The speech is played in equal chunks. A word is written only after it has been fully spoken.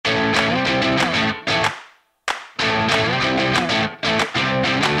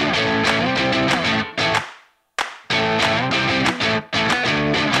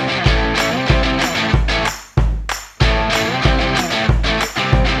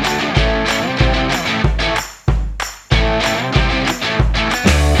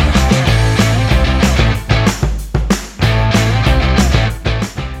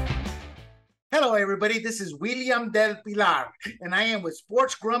This is William Del Pilar, and I am with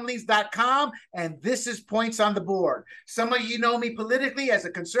sportsgrumblings.com, and this is Points on the Board. Some of you know me politically as a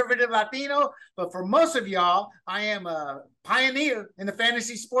conservative Latino, but for most of y'all, I am a pioneer in the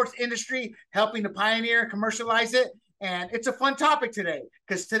fantasy sports industry, helping to pioneer and commercialize it. And it's a fun topic today,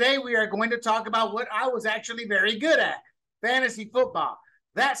 because today we are going to talk about what I was actually very good at, fantasy football.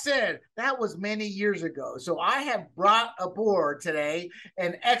 That said, that was many years ago. So I have brought aboard today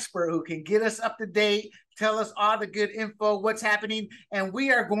an expert who can get us up to date, tell us all the good info, what's happening, and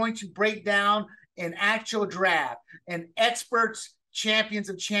we are going to break down an actual draft, an experts champions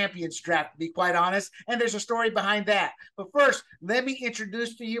of champions draft, to be quite honest. And there's a story behind that. But first, let me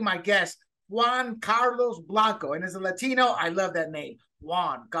introduce to you my guest, Juan Carlos Blanco. And as a Latino, I love that name.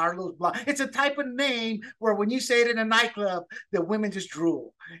 Juan Carlos Blanco. It's a type of name where when you say it in a nightclub, the women just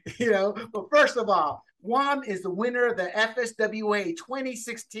drool, But first of all, Juan is the winner of the FSWA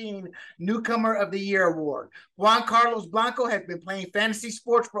 2016 Newcomer of the Year Award. Juan Carlos Blanco has been playing fantasy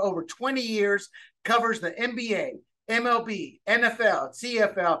sports for over 20 years, covers the NBA, MLB, NFL,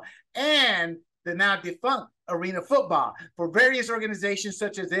 CFL, and the now defunct Arena Football for various organizations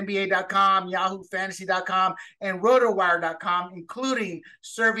such as NBA.com, Yahoo Fantasy.com, and RotoWire.com, including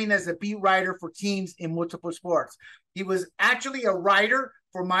serving as a beat writer for teams in multiple sports. He was actually a writer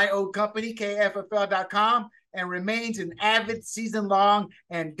for my old company, KFFL.com, and remains an avid season-long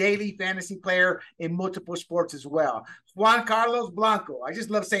and daily fantasy player in multiple sports as well. Juan Carlos Blanco. I just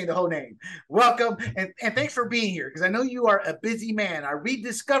love saying the whole name. Welcome, and thanks for being here, because I know you are a busy man. I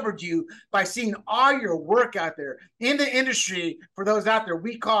rediscovered you by seeing all your work out there. In the industry, for those out there,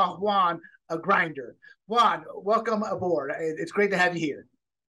 we call Juan a grinder. Juan, welcome aboard. It's great to have you here.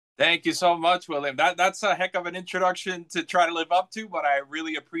 Thank you so much, William. That's a heck of an introduction to try to live up to, but I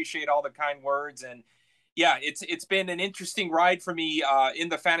really appreciate all the kind words. And yeah, it's been an interesting ride for me in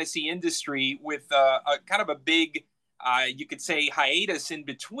the fantasy industry, with a kind of a big, you could say, hiatus in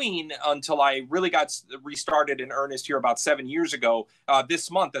between until I really got restarted in earnest here about 7 years ago,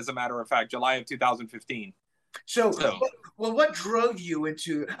 this month, as a matter of fact, July of 2015. So, what drove you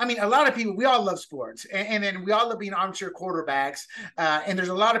into, I mean, a lot of people, we all love sports, and then we all love being armchair quarterbacks, and there's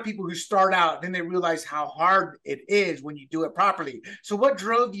a lot of people who start out, then they realize how hard it is when you do it properly. So what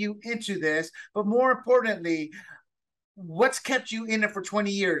drove you into this? But more importantly, what's kept you in it for 20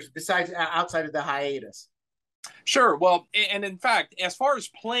 years besides outside of the hiatus? Sure. Well, and in fact, as far as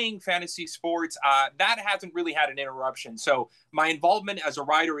playing fantasy sports, that hasn't really had an interruption. So my involvement as a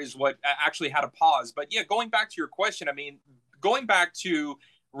writer is what actually had a pause. But yeah, going back to your question, I mean, going back to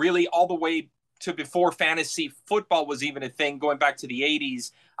really all the way to before fantasy football was even a thing, going back to the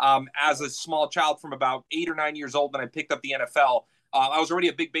 80s, as a small child from about 8 or 9 years old when I picked up the NFL. I was already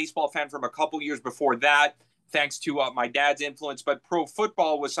a big baseball fan from a couple years before that, thanks to my dad's influence. But pro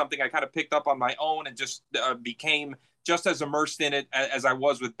football was something I kind of picked up on my own and just became just as immersed in it as I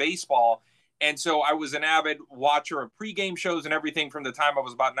was with baseball. And so I was an avid watcher of pregame shows and everything from the time I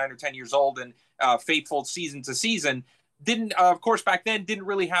was about 9 or 10 years old, and faithful season to season. Didn't, of course, back then, didn't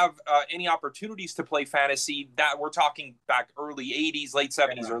really have any opportunities to play fantasy. That we're talking back early 80s, late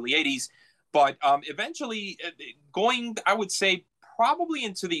 70s, early 80s. But eventually going, I would say, probably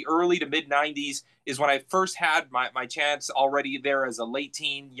into the early to mid 90s is when I first had my chance already there as a late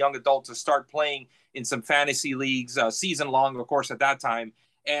teen, young adult, to start playing in some fantasy leagues, season long, of course, at that time.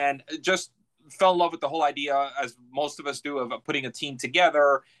 And just fell in love with the whole idea, as most of us do, of putting a team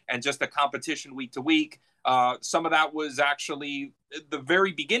together and just a competition week to week. Some of that was actually the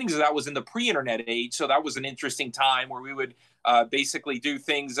very beginnings of that was in the pre-internet age. So that was an interesting time where we would basically do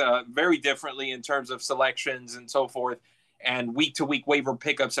things very differently in terms of selections and so forth, and week-to-week waiver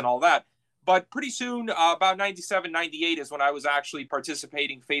pickups and all that. But pretty soon, about 97, 98 is when I was actually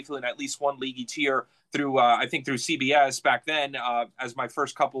participating faithfully in at least one league each year through, I think through CBS back then, as my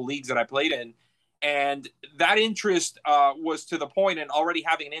first couple leagues that I played in. And that interest was to the point, and already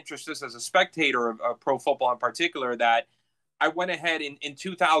having an interest just as a spectator of pro football in particular, that I went ahead in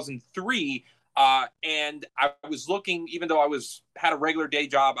 2003 and I was looking, even though I had a regular day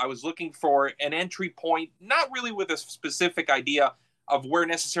job, I was looking for an entry point, not really with a specific idea of where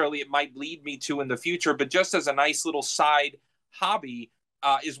necessarily it might lead me to in the future, but just as a nice little side hobby,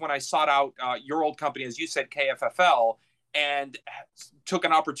 is when I sought out your old company, as you said, KFFL, and took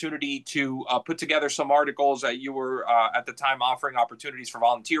an opportunity to put together some articles that you were at the time offering opportunities for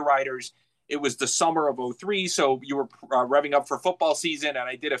volunteer writers. It was the summer of 03, so you were revving up for football season, and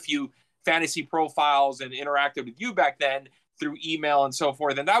I did a few fantasy profiles and interacted with you back then through email and so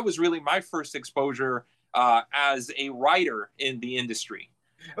forth. And that was really my first exposure as a writer in the industry.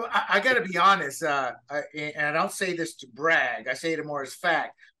 I got to be honest, and I don't say this to brag. I say it more as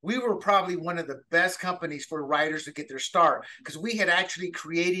fact. We were probably one of the best companies for writers to get their start because we had actually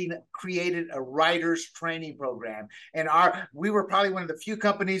created a writers training program, and we were probably one of the few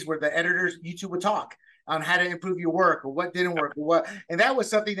companies where the editors you two would talk on how to improve your work or what didn't work or what, and that was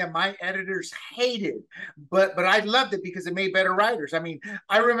something that my editors hated, but I loved it because it made better writers. I mean,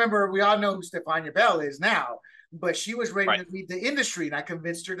 I remember we all know who Stefania Bell is now, but she was ready Right. to leave the industry and I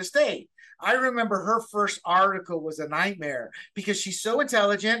convinced her to stay. I remember her first article was a nightmare because she's so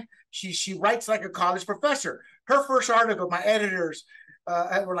intelligent. She writes like a college professor. Her first article, my editors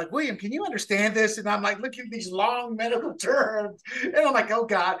were like, William, can you understand this? And I'm like, looking at these long medical terms. And I'm like, oh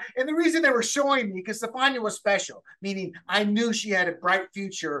God. And the reason they were showing me, because Stefania was special, meaning I knew she had a bright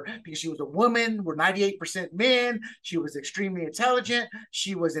future because she was a woman. We're 98% men. She was extremely intelligent.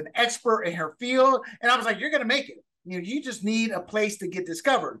 She was an expert in her field. And I was like, you're going to make it. You know, you just need a place to get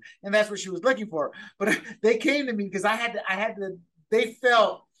discovered. And that's what she was looking for. But they came to me because they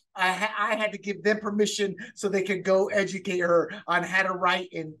felt I had to give them permission so they could go educate her on how to write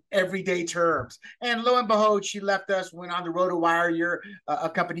in everyday terms. And lo and behold, she left us, went on the RotoWire, a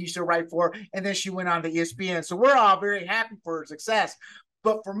company you still write for, and then she went on to ESPN. So we're all very happy for her success.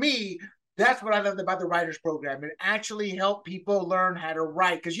 But for me, that's what I loved about the writers program. It actually helped people learn how to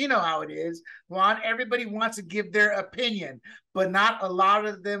write because you know how it is, Juan. Everybody wants to give their opinion, but not a lot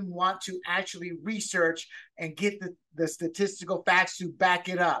of them want to actually research and get the statistical facts to back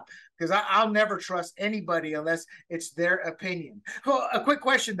it up. Because I'll never trust anybody unless it's their opinion. Well, a quick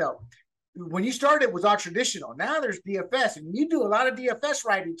question though. When you started, it was all traditional. Now there's DFS, and you do a lot of DFS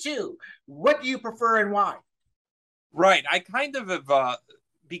writing too. What do you prefer and why? Right. I kind of have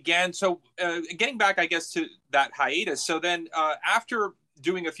began. So getting back, I guess, to that hiatus. So then after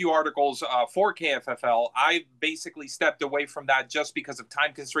doing a few articles for KFFL, I basically stepped away from that just because of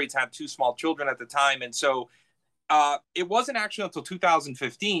time constraints. I had two small children at the time. And so it wasn't actually until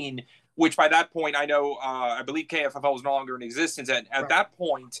 2015, which by that point, I know, I believe KFFL was no longer in existence. At that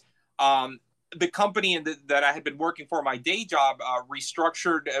point, the company that I had been working for, my day job,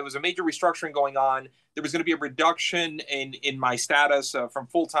 restructured. It was a major restructuring going on. There was going to be a reduction in my status from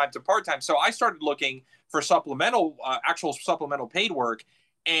full time to part time. So I started looking for actual supplemental paid work.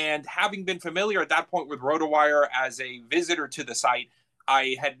 And having been familiar at that point with RotoWire as a visitor to the site,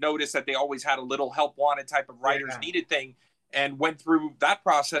 I had noticed that they always had a little help wanted type of writers needed thing, and went through that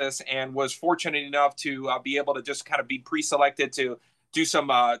process and was fortunate enough to be able to just kind of be pre-selected to do some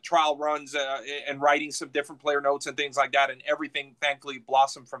trial runs and writing some different player notes and things like that. And everything thankfully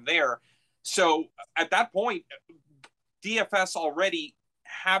blossomed from there. So at that point, DFS already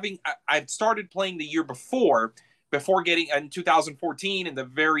I'd started playing the year before getting in 2014 in the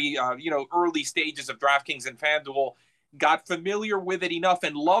very, early stages of DraftKings and FanDuel, got familiar with it enough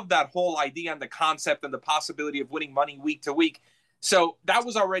and loved that whole idea and the concept and the possibility of winning money week to week. So that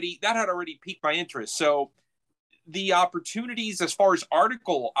had already piqued my interest. So the opportunities as far as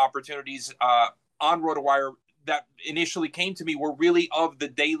article opportunities on RotoWire that initially came to me were really of the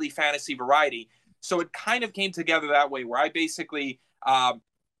daily fantasy variety. So it kind of came together that way, where I basically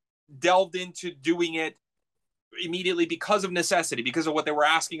delved into doing it immediately because of necessity, because of what they were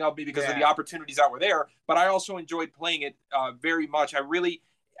asking of me, because of the opportunities that were there. But I also enjoyed playing it very much.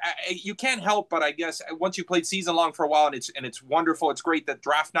 You can't help but, I guess, once you played season long for a while, and it's wonderful. It's great that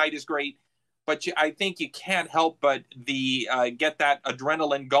draft night is great, but I think you can't help but get that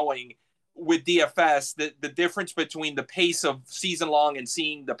adrenaline going with DFS. The difference between the pace of season long and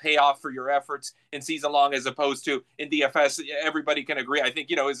seeing the payoff for your efforts in season long as opposed to in DFS, everybody can agree, I think,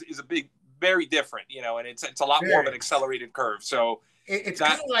 is a big, very different, and it's a lot more of an accelerated curve. So it's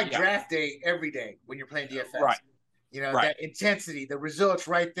kind of like draft day every day when you're playing DFS. Right. That intensity, the results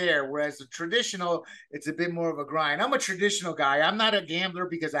right there. Whereas the traditional, it's a bit more of a grind. I'm a traditional guy. I'm not a gambler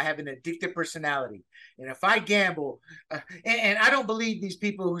because I have an addictive personality. And if I gamble, and I don't believe these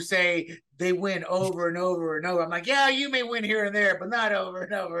people who say they win over and over and over. I'm like, yeah, you may win here and there, but not over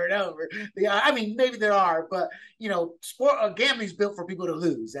and over and over. Yeah, I mean, maybe there are, but gambling is built for people to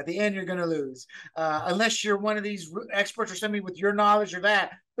lose. At the end, you're going to lose, unless you're one of these experts or somebody with your knowledge or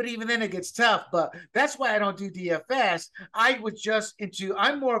that. But even then it gets tough. But that's why I don't do DFS.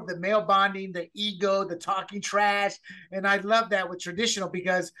 I'm more of the male bonding, the ego, the talking trash. And I love that with traditional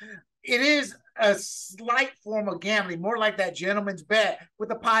because it is a slight form of gambling, more like that gentleman's bet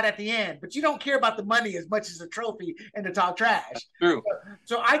with a pot at the end. But you don't care about the money as much as the trophy and to talk trash. That's true.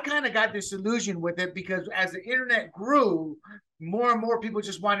 So I kind of got disillusioned with it because as the internet grew, more and more people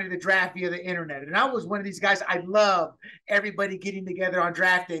just wanted to draft via the internet. And I was one of these guys. I loved everybody getting together on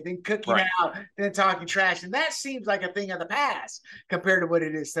draft day, then cooking out, then talking trash. And that seems like a thing of the past compared to what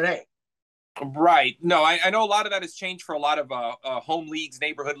it is today. Right. No, I know a lot of that has changed for a lot of home leagues,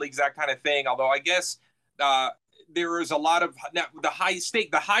 neighborhood leagues, that kind of thing. Although I guess there is a lot of now, the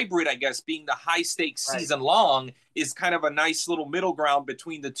hybrid, I guess, being the high stakes season long is kind of a nice little middle ground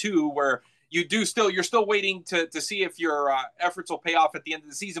between the two where you're still waiting to see if your efforts will pay off at the end of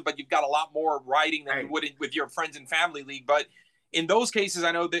the season, but you've got a lot more riding than you would with your friends and family league. But in those cases,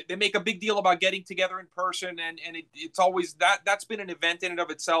 I know that they make a big deal about getting together in person, and it's always that's been an event in and of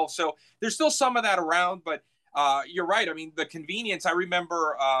itself. So there's still some of that around, but you're right. I mean, the convenience, I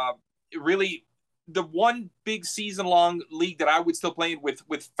remember really the one big season-long league that I would still play with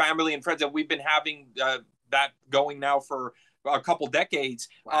family and friends, and we've been having that going now for a couple decades,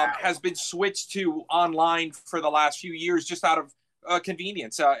 has been switched to online for the last few years just out of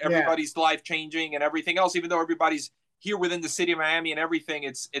convenience. Everybody's life changing and everything else, even though everybody's here within the city of Miami and everything,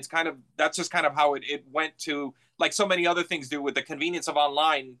 it's kind of, that's just kind of how it went to, like so many other things do with the convenience of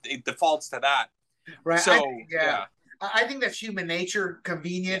online, it defaults to that. Right. So, I think that's human nature,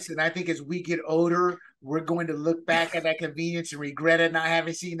 convenience. And I think as we get older, we're going to look back at that convenience and regret it, not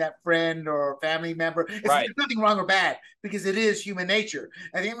having seen that friend or family member. There's nothing wrong or bad because it is human nature.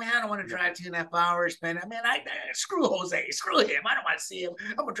 I think, I don't want to drive 2.5 hours, spend it. Screw Jose, screw him. I don't want to see him.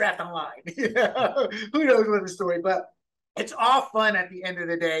 I'm going to draft online. Who knows what the story, but it's all fun at the end of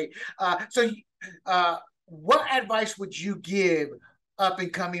the day. So what advice would you give up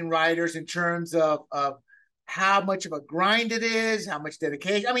and coming writers in terms of how much of a grind it is, how much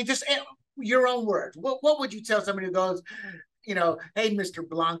dedication? I mean, just your own words. What would you tell somebody who goes, hey, Mr.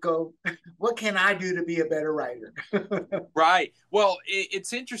 Blanco, what can I do to be a better writer? Right. Well,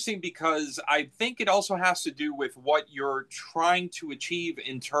 it's interesting because I think it also has to do with what you're trying to achieve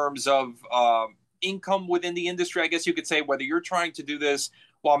in terms of income within the industry. I guess you could say whether you're trying to do this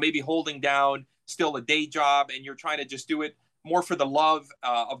while maybe holding down still a day job and you're trying to just do it more for the love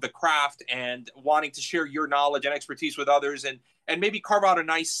of the craft and wanting to share your knowledge and expertise with others and maybe carve out a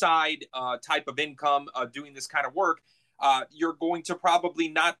nice side type of income doing this kind of work. You're going to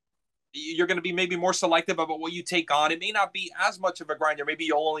you're going to be maybe more selective about what you take on. It may not be as much of a grinder. Maybe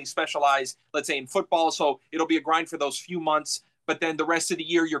you'll only specialize, let's say, in football. So it'll be a grind for those few months. But then the rest of the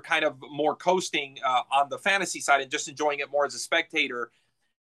year, you're kind of more coasting on the fantasy side and just enjoying it more as a spectator.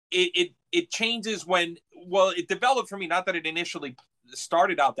 It changes it developed for me, not that it initially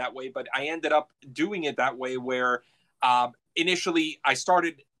started out that way, but I ended up doing it that way where initially I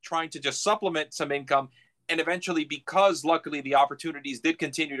started trying to just supplement some income. And eventually, because luckily the opportunities did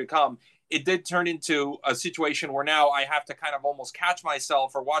continue to come, it did turn into a situation where now I have to kind of almost catch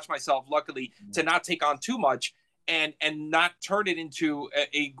myself or watch myself, luckily, to not take on too much and not turn it into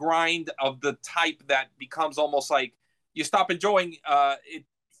a grind of the type that becomes almost like you stop enjoying it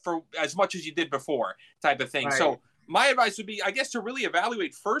for as much as you did before type of thing. Right. So my advice would be, I guess, to really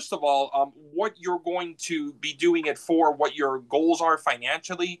evaluate, first of all, what you're going to be doing it for, what your goals are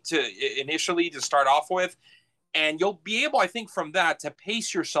financially initially to start off with. And you'll be able, I think, from that to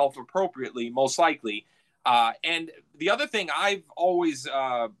pace yourself appropriately, most likely. And the other thing I've always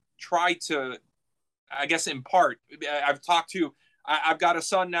tried to, I guess, impart, I've got a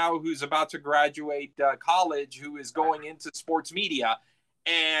son now who's about to graduate college who is going into sports media.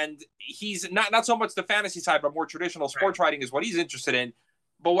 And he's not so much the fantasy side, but more traditional sports writing is what he's interested in.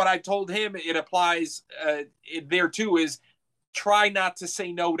 But what I told him, it applies there too, is try not to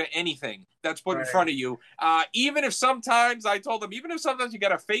say no to anything that's put in front of you. Even if sometimes, I told him, even if sometimes you got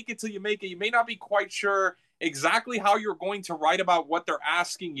to fake it till you make it, you may not be quite sure exactly how you're going to write about what they're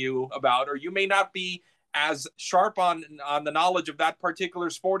asking you about, or you may not be as sharp on the knowledge of that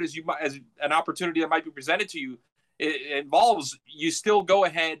particular sport as an opportunity that might be presented to you. It involves, you still go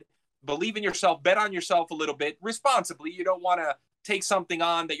ahead, believe in yourself, bet on yourself a little bit responsibly. You don't want to take something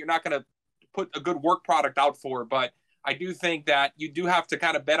on that you're not going to put a good work product out for. But I do think that you do have to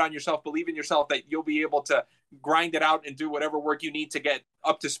kind of bet on yourself, believe in yourself that you'll be able to grind it out and do whatever work you need to get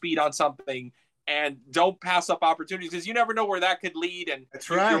up to speed on something. And don't pass up opportunities because you never know where that could lead. And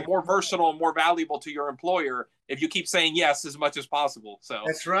you're more versatile and more valuable to your employer if you keep saying yes as much as possible. So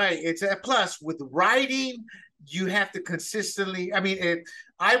that's right. It's a plus with writing. you have to consistently, I mean,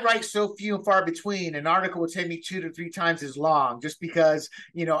 I write so few and far between. An article will take me 2 to 3 times as long, just because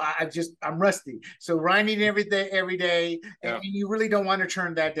I'm rusty. So writing every day, and you really don't want to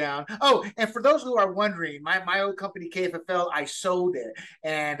turn that down. Oh, and for those who are wondering, my old company KFFL, I sold it,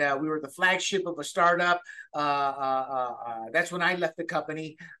 and we were the flagship of a startup. That's when I left the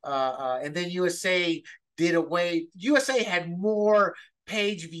company, and then USA did away. USA had more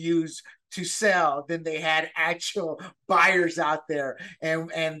page views to sell than they had actual buyers out there,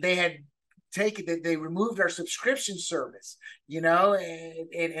 and they had taken that, they removed our subscription service, and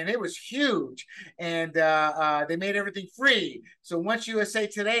it was huge, and they made everything free. So once USA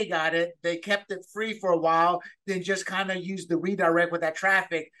Today got it, they kept it free for a while, then just kind of used the redirect with that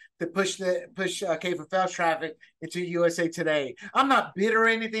traffic to push KFFL's traffic into USA Today. I'm not bitter or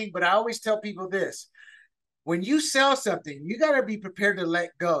anything, but I always tell people this: when you sell something, you got to be prepared to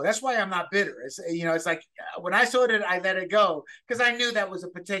let go. That's why I'm not bitter. It's like when I sold it, I let it go because I knew that was a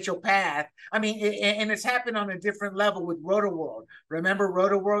potential path. I mean, and it's happened on a different level with RotoWorld. Remember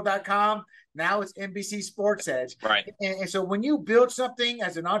RotoWorld.com? Now it's NBC Sports Edge. Right. And so when you build something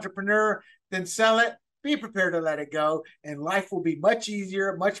as an entrepreneur, then sell it, be prepared to let it go, and life will be much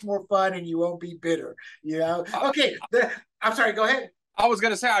easier, much more fun, and you won't be bitter. Okay. I'm sorry, go ahead. I was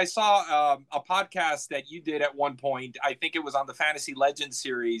going to say, I saw a podcast that you did at one point. I think it was on the Fantasy Legends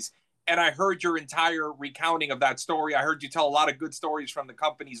series. And I heard your entire recounting of that story. I heard you tell a lot of good stories from the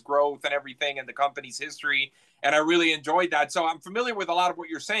company's growth and everything and the company's history. And I really enjoyed that. So I'm familiar with a lot of what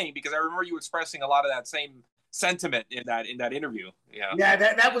you're saying because I remember you expressing a lot of that same sentiment in that interview. Yeah,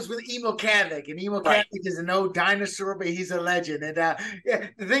 that was with Emo Kavik, and Emo Kavik is an old dinosaur, but he's a legend. And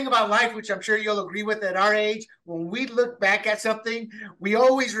the thing about life, which I'm sure you'll agree with at our age, when we look back at something, we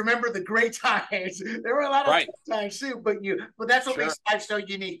always remember the great times. There were a lot of times too, but that's what makes life so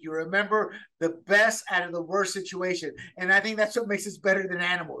unique. You remember the best out of the worst situation, and I think that's what makes us better than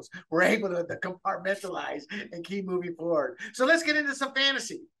animals. We're able to compartmentalize and keep moving forward. So let's get into some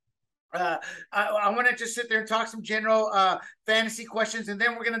fantasy. I want to just sit there and talk some general fantasy questions, and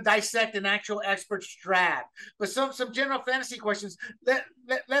then we're going to dissect an actual expert's draft. But some general fantasy questions.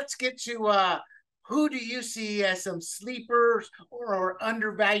 Let's get to who do you see as some sleepers or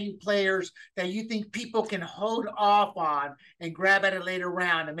undervalued players that you think people can hold off on and grab at a later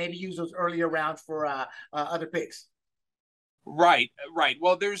round, and maybe use those earlier rounds for other picks? Right.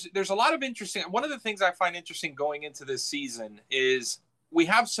 Well, there's a lot of interesting. One of the things I find interesting going into this season is we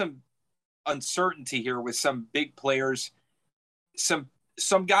have some uncertainty here with some big players, some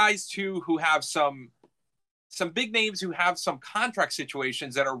guys too who have some big names who have some contract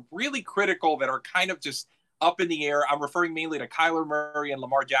situations that are really critical, that are kind of just up in the air. I'm referring mainly to Kyler Murray and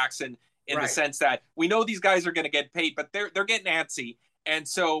Lamar Jackson in the sense that we know these guys are going to get paid, but they're getting antsy, and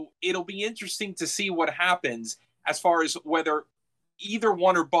so it'll be interesting to see what happens as far as whether either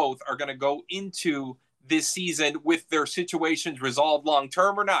one or both are going to go into this season with their situations resolved long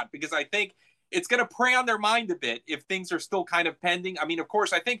term or not, because I think it's going to prey on their mind a bit if things are still kind of pending. I mean, of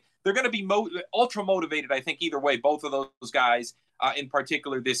course, I think they're going to be ultra motivated, I think, either way, both of those guys in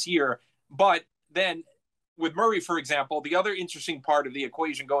particular this year. But then with Murray, for example, the other interesting part of the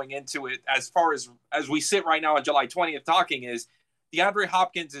equation going into it, as far as we sit right now on July 20th talking, is DeAndre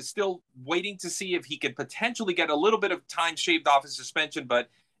Hopkins is still waiting to see if he could potentially get a little bit of time shaved off his suspension, but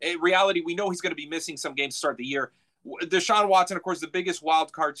in reality, we know he's going to be missing some games to start the year. Deshaun Watson, of course, the biggest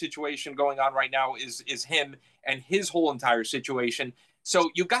wild card situation going on right now is him and his whole entire situation. So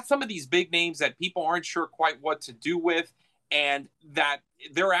you've got some of these big names that people aren't sure quite what to do with, and that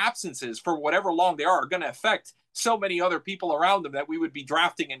their absences, for whatever long they are going to affect so many other people around them that we would be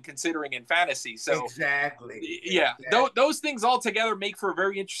drafting and considering in fantasy. So exactly. Those things all together make for a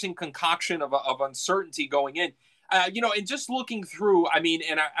very interesting concoction of uncertainty going in. And just looking through, I mean,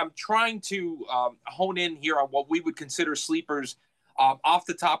 and I'm trying to hone in here on what we would consider sleepers off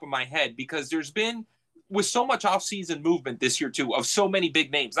the top of my head, because there's been, with so much offseason movement this year too, of so many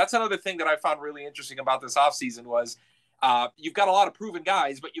big names. That's another thing that I found really interesting about this offseason was you've got a lot of proven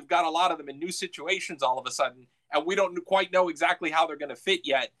guys, but you've got a lot of them in new situations all of a sudden, and we don't quite know exactly how they're going to fit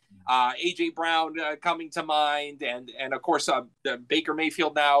yet. A.J. Brown coming to mind, and of course Baker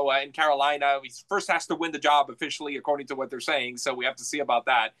Mayfield now in Carolina. He first has to win the job officially, according to what they're saying, so we have to see about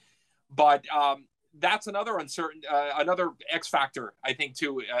that. But that's another another X factor, I think,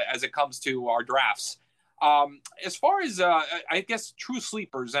 too, as it comes to our drafts. As far as I guess true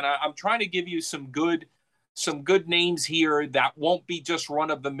sleepers, and I'm trying to give you some good names here that won't be just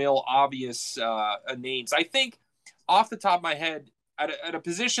run-of-the-mill obvious names. I think off the top of my head, at a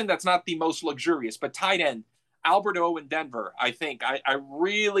position that's not the most luxurious, but tight end, Alberto in Denver, I think. I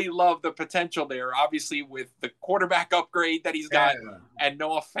really love the potential there, obviously, with the quarterback upgrade that he's got and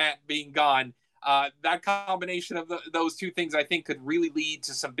Noah Fant being gone. That combination of those two things, I think, could really lead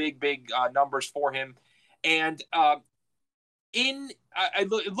to some big numbers for him. And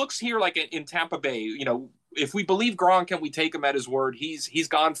it looks here like in Tampa Bay, if we believe Gronk and we take him at his word, he's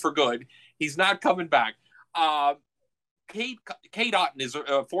gone for good. He's not coming back. Cade Otton is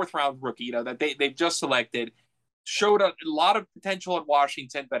a fourth-round rookie, that they've just selected. Showed a lot of potential at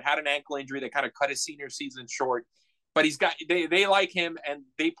Washington, but had an ankle injury that kind of cut his senior season short. But they like him, and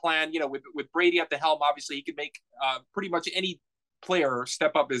they plan, with Brady at the helm, obviously he can make pretty much any player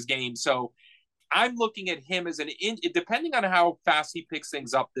step up his game. So I'm looking at him as depending on how fast he picks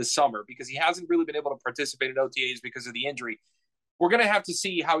things up this summer, because he hasn't really been able to participate in OTAs because of the injury. We're going to have to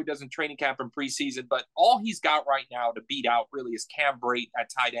see how he does in training camp and preseason, but all he's got right now to beat out really is Cam Brate at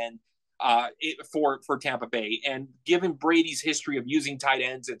tight end for Tampa Bay. And given Brady's history of using tight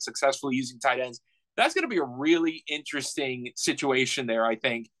ends and successfully using tight ends, that's going to be a really interesting situation there, I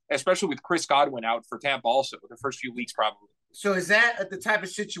think, especially with Chris Godwin out for Tampa also the first few weeks probably. So is that the type of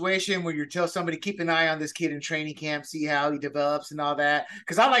situation where you tell somebody, keep an eye on this kid in training camp, see how he develops and all that?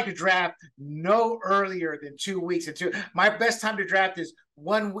 Because I like to draft no earlier than 2 weeks. My best time to draft is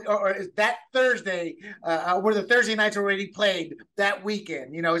 1 week, or is that Thursday, where the Thursday nights already played that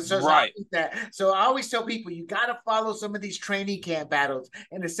weekend. So right. So I always tell people, you got to follow some of these training camp battles,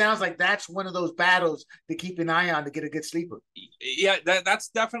 and it sounds like that's one of those battles to keep an eye on to get a good sleeper. Yeah, that's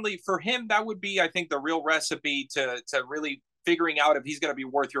definitely for him. That would be, I think, the real recipe to really figuring out if he's going to be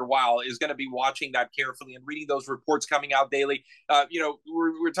worth your while is going to be watching that carefully and reading those reports coming out daily.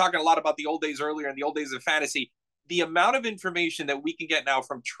 We're talking a lot about the old days earlier and the old days of fantasy. The amount of information that we can get now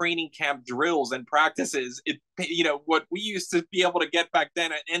from training camp drills and practices, what we used to be able to get back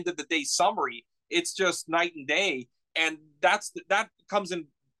then at end of the day summary, it's just night and day. And that comes in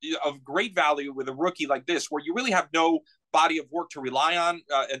of great value with a rookie like this, where you really have no body of work to rely on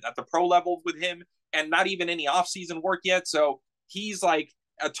at the pro level with him, and not even any offseason work yet. So he's like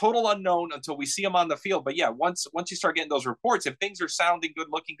a total unknown until we see him on the field. But yeah, once you start getting those reports, if things are sounding good,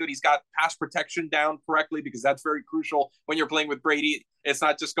 looking good, he's got pass protection down correctly, because that's very crucial when you're playing with Brady. It's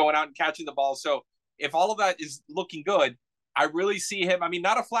not just going out and catching the ball. So if all of that is looking good, I really see him. I mean,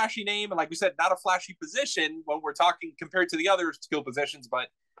 not a flashy name, and like we said, not a flashy position when we're talking compared to the other skill positions, but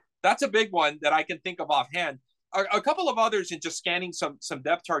that's a big one that I can think of offhand. A couple of others, in just scanning some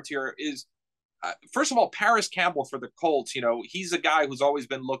depth charts here, is first of all, Paris Campbell for the Colts. He's a guy who's always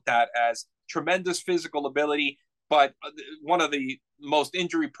been looked at as tremendous physical ability, but one of the most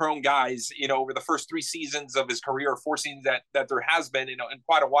injury-prone guys, over the first 3 seasons of his career, 4 seasons that there has been, in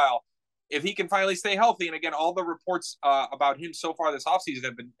quite a while. If he can finally stay healthy, and again, all the reports about him so far this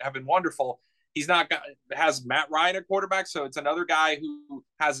offseason have been wonderful. He's has Matt Ryan at quarterback, so it's another guy who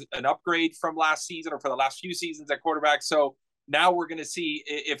has an upgrade from last season or for the last few seasons at quarterback. So now we're going to see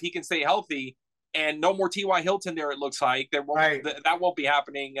if he can stay healthy. And no more T.Y. Hilton there, it looks like. That won't be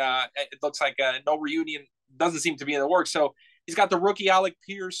happening. It looks like no reunion doesn't seem to be in the works. So he's got the rookie Alec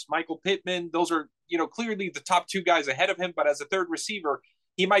Pierce, Michael Pittman. Those are, clearly the top 2 guys ahead of him. But as a third receiver,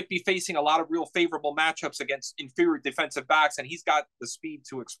 he might be facing a lot of real favorable matchups against inferior defensive backs, and he's got the speed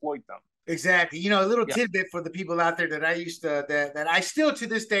to exploit them. Exactly. A little tidbit for the people out there that I used to, that I still to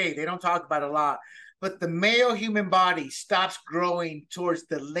this day, they don't talk about a lot. But the male human body stops growing towards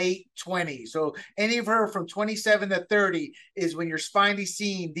the late 20s. So anywhere from 27 to 30 is when you're finally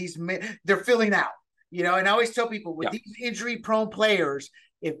seeing these men, they're filling out. And I always tell people with these injury-prone players,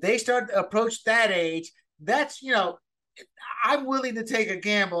 if they start to approach that age, that's, I'm willing to take a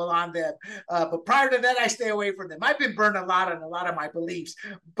gamble on them. But prior to that, I stay away from them. I've been burned a lot on a lot of my beliefs.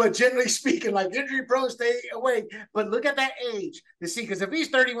 But generally speaking, like injury prone, stay away. But look at that age to see, because if he's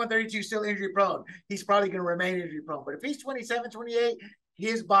 31, 32, still injury prone, he's probably going to remain injury prone. But if he's 27, 28,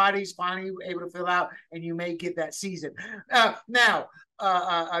 his body's finally able to fill out, and you may get that season.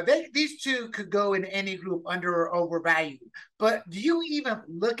 These two could go in any group, under or overvalued. But do you even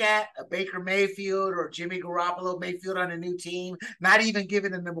look at a Baker Mayfield or Jimmy Garoppolo Mayfield on a new team, not even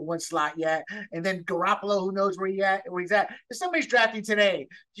given the number 1 slot yet, and then Garoppolo, who knows where he's at? If somebody's drafting today,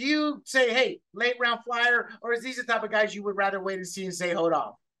 do you say, hey, late round flyer, or is these the type of guys you would rather wait and see and say, hold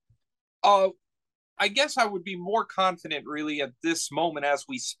on? I guess I would be more confident really at this moment as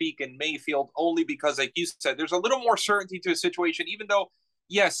we speak in Mayfield, only because, like you said, there's a little more certainty to a situation, even though,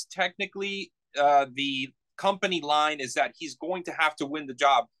 yes, technically the company line is that he's going to have to win the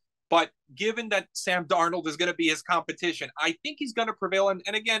job. But given that Sam Darnold is going to be his competition, I think he's going to prevail. And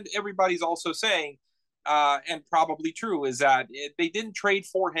again, everybody's also saying, and probably true, is that they didn't trade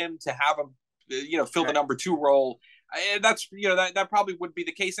for him to have him fill the number 2 role. That's that probably would be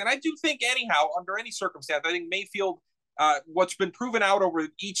the case. And I do think anyhow, under any circumstance, I think Mayfield, what's been proven out over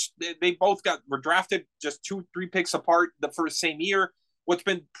they both were drafted just 2-3 picks apart the first same year. What's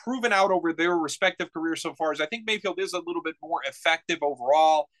been proven out over their respective careers so far is I think Mayfield is a little bit more effective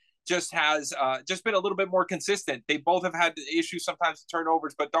overall. Just has been a little bit more consistent. They both have had issues sometimes with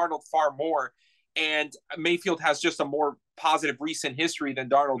turnovers, but Darnold far more. And Mayfield has just a more positive recent history than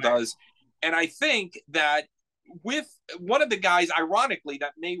Darnold does. And I think that with one of the guys, ironically,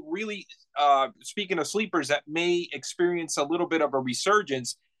 that may really, speaking of sleepers, that may experience a little bit of a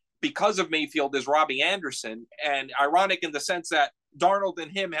resurgence because of Mayfield is Robbie Anderson. And ironic in the sense that Darnold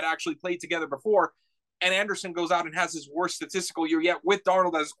and him had actually played together before, and Anderson goes out and has his worst statistical year yet with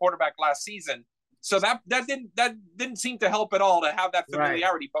Darnold as quarterback last season. So that didn't seem to help at all to have that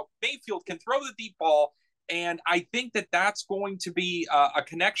familiarity. Right. But Mayfield can throw the deep ball, and I think that that's going to be a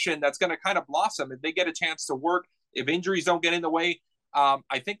connection that's going to kind of blossom if they get a chance to work. If injuries don't get in the way,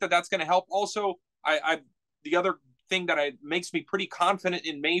 I think that that's going to help. Also, the other thing that makes me pretty confident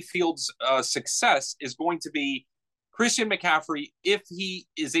in Mayfield's success is going to be Christian McCaffrey. If he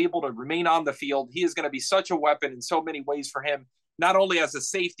is able to remain on the field, he is going to be such a weapon in so many ways for him. Not only as a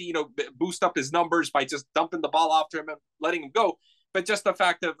safety, boost up his numbers by just dumping the ball off to him and letting him go, but just the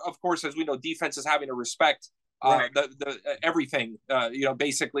fact of course, as we know, defense is having to respect the everything,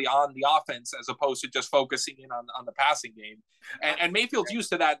 basically on the offense as opposed to just focusing in on the passing game. And Mayfield's used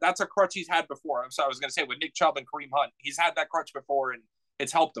to that. That's a crutch he's had before. So I was going to say with Nick Chubb and Kareem Hunt, he's had that crutch before, and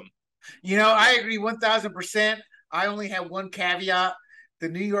it's helped him. I agree 1,000%. I only have one caveat. The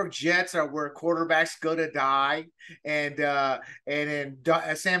New York Jets are where quarterbacks go to die, and then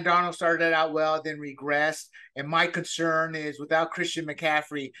Sam Darnold started out well, then regressed. And my concern is without Christian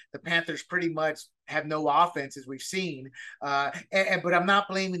McCaffrey, the Panthers pretty much have no offense, as we've seen. But I'm not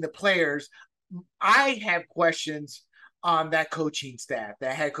blaming the players. I have questions on that coaching staff,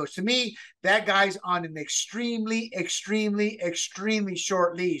 that head coach. To me, that guy's on an extremely, extremely, extremely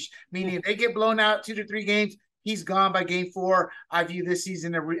short leash. Meaning, if they get blown out 2 to 3 games, he's gone by game 4. I view this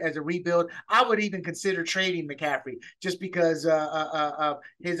season as a rebuild. I would even consider trading McCaffrey just because of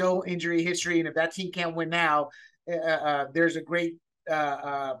his own injury history. And if that team can't win now, there's a great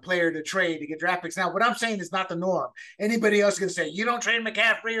player to trade to get draft picks. Now, what I'm saying is not the norm. Anybody else can say, you don't trade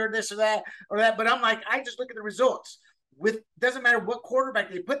McCaffrey or this or that. But I'm like, I just look at the results. Doesn't matter what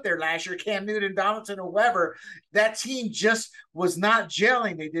quarterback they put there last year, Cam Newton, Donaldson, or whoever, that team just was not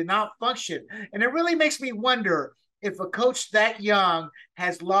gelling. They did not function. And it really makes me wonder if a coach that young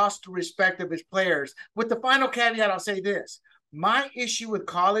has lost the respect of his players. With the final caveat, I'll say this. My issue with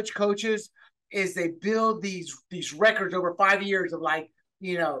college coaches is they build these records over 5 years of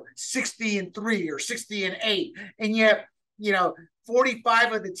 60-3 or 60-8. And yet,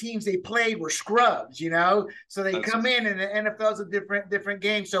 45 of the teams they played were scrubs, so they come in and the NFL's a different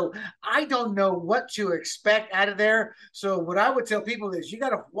game. So I don't know what to expect out of there. So what I would tell people is you got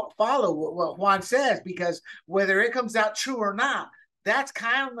to follow what Juan says, because whether it comes out true or not, that's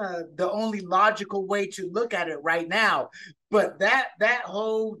kind of the only logical way to look at it right now. But that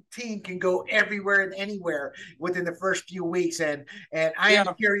whole team can go everywhere and anywhere within the first few weeks, and I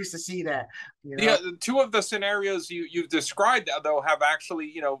am curious to see that. Yeah, 2 of the scenarios you've described, though, have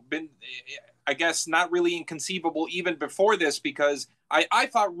actually been, I guess, not really inconceivable even before this, because I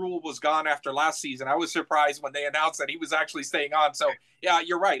thought Rule was gone after last season. I was surprised when they announced that he was actually staying on. So, yeah,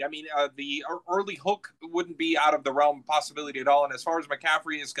 you're right. I mean, the early hook wouldn't be out of the realm of possibility at all. And as far as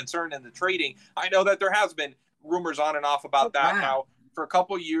McCaffrey is concerned in the trading, I know that there has been rumors on and off about that now for a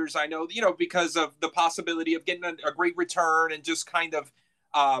couple of years. I know, because of the possibility of getting a great return and just kind of,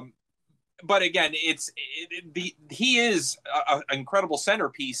 but again, he is an incredible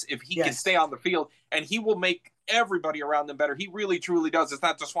centerpiece if he can stay on the field, and he will make everybody around them better. He really, truly does. It's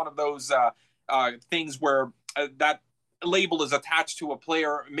not just one of those things where that label is attached to a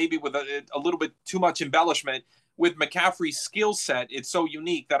player, maybe with a little bit too much embellishment. With McCaffrey's skill set, it's so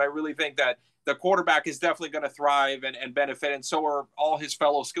unique that I really think that the quarterback is definitely going to thrive and benefit, and so are all his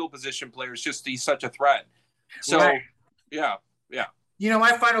fellow skill position players. Just he's such a threat. So, yeah.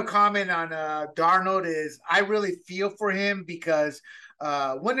 My final comment on Darnold is I really feel for him because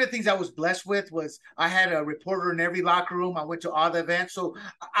one of the things I was blessed with was I had a reporter in every locker room. I went to all the events. So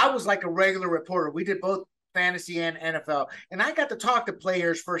I was like a regular reporter. We did both fantasy and NFL. And I got to talk to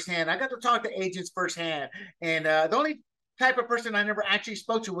players firsthand. I got to talk to agents firsthand. And the only type of person I never actually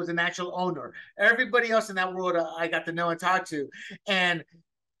spoke to was an actual owner. Everybody else in that world I got to know and talk to. And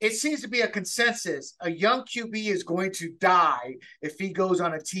it seems to be a consensus. A young QB is going to die if he goes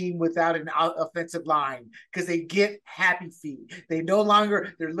on a team without an offensive line because they get happy feet. They're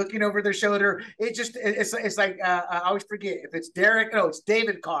looking over their shoulder. It's like, I always forget if it's it's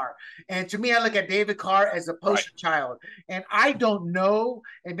David Carr. And to me, I look at David Carr as a poster child. And I don't know,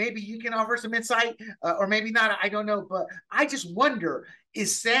 and maybe you can offer some insight, or maybe not, I don't know, but I just wonder,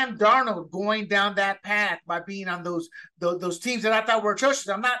 is Sam Darnold going down that path by being on those teams that I thought were atrocious?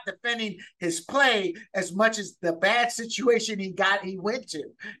 I'm not defending his play as much as the bad situation he went to.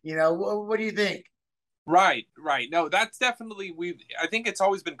 What do you think? Right. No, that's definitely I think it's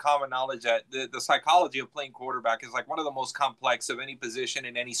always been common knowledge that the psychology of playing quarterback is like one of the most complex of any position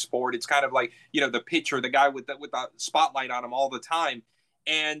in any sport. It's kind of like, the pitcher, the guy with the spotlight on him all the time.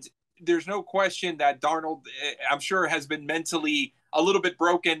 And there's no question that Darnold, I'm sure, has been mentally a little bit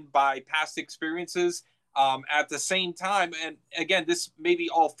broken by past experiences. At the same time, and again, this maybe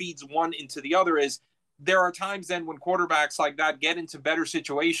all feeds one into the other, is there are times then when quarterbacks like that get into better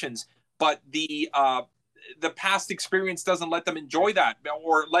situations, but the past experience doesn't let them enjoy that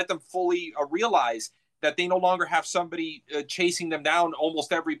or let them fully realize that they no longer have somebody chasing them down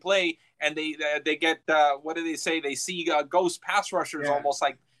almost every play, and they get what do they say? They see ghost pass rushers, almost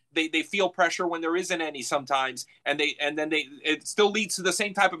like they feel pressure when there isn't any sometimes, and then it still leads to the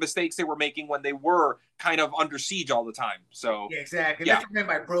same type of mistakes they were making when they were kind of under siege all the time. So exactly. That's what I mean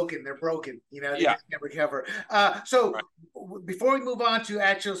by broken. They're broken. They just can't recover. Before we move on to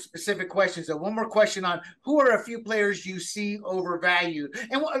actual specific questions, one more question on who are a few players you see overvalued.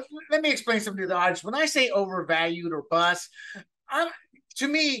 And let me explain something to the audience. When I say overvalued or bust, to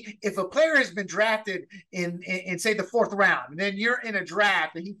me, if a player has been drafted in say the 4th round, and then you're in a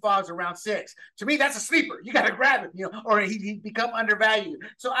draft and he falls around 6, to me that's a sleeper. You got to grab him, or he become undervalued.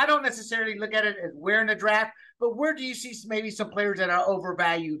 So I don't necessarily look at it as where in the draft, but where do you see maybe some players that are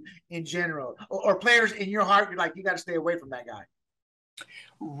overvalued in general, or players in your heart you're like, you got to stay away from that guy?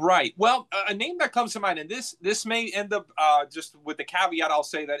 Right. Well, a name that comes to mind, and this may end up, just with the caveat, I'll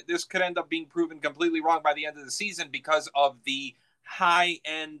say that this could end up being proven completely wrong by the end of the season because of the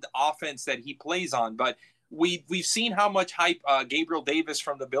high-end offense that he plays on. But we've seen how much hype Gabriel Davis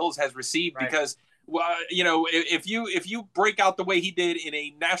from the Bills has received, because if you break out the way he did in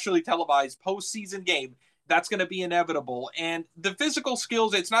a nationally televised postseason game, that's going to be inevitable. And the physical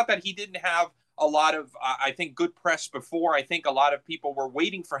skills, it's not that he didn't have a lot of, I think, good press before. I think a lot of people were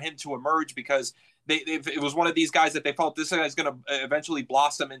waiting for him to emerge because it was one of these guys that they felt this guy's going to eventually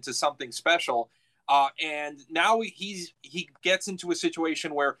blossom into something special. And now he gets into a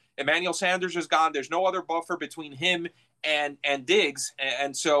situation where Emmanuel Sanders is gone. There's no other buffer between him and Diggs.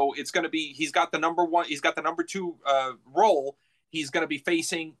 And so it's going to be, he's got the number 2 role. He's going to be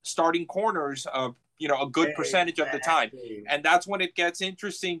facing starting corners of, a good percentage of the time. And that's when it gets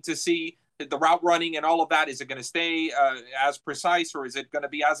interesting to see the route running and all of that. Is it going to stay as precise, or is it going to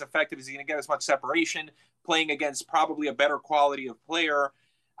be as effective? Is he going to get as much separation playing against probably a better quality of player?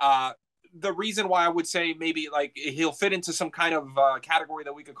 The reason why I would say maybe like he'll fit into some kind of category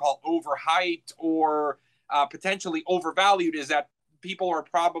that we could call overhyped or potentially overvalued is that people are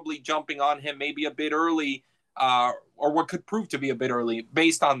probably jumping on him maybe a bit early, or what could prove to be a bit early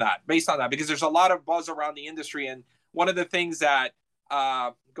based on that, because there's a lot of buzz around the industry. And one of the things that,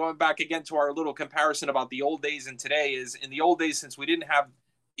 going back again to our little comparison about the old days and today, is in the old days, since we didn't have,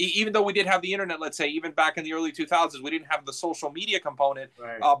 even though we did have the internet, let's say, even back in the early 2000s, we didn't have the social media component.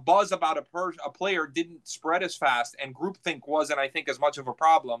 Right. Buzz about a player didn't spread as fast, and groupthink wasn't, I think, as much of a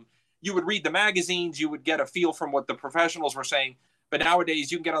problem. You would read the magazines, you would get a feel from what the professionals were saying. But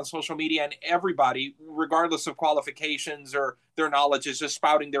nowadays, you can get on social media, and everybody, regardless of qualifications or their knowledge, is just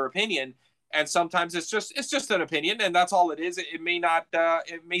spouting their opinion. And sometimes it's just an opinion, and that's all it is. It may not,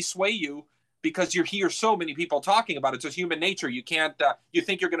 it may sway you, because you hear so many people talking about it. It's just human nature. You can't, you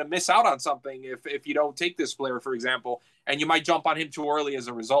think you're going to miss out on something if you don't take this player, for example, and you might jump on him too early as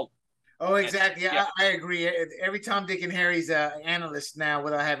a result. Oh, exactly. Yeah. I agree. Every Tom, Dick, and Harry's an analyst now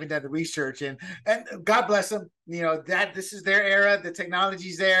without having done the research, and God bless them. That this is their era. The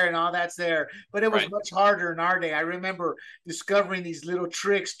technology's there and all that's there, but it was much harder in our day. I remember discovering these little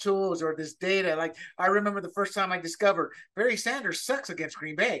tricks, tools, or this data. Like I remember the first time I discovered Barry Sanders sucks against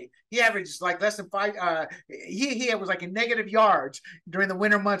Green Bay. He averages like less than 5. He was like in negative yards during the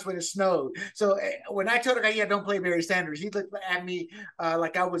winter months when it snowed. So when I told a guy, yeah, don't play Barry Sanders, he looked at me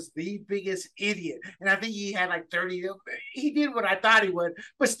like I was the biggest idiot. And I think he had like 30. He did what I thought he would,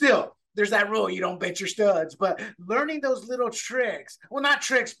 but still, there's that rule, you don't bet your studs. But learning those little tricks, well, not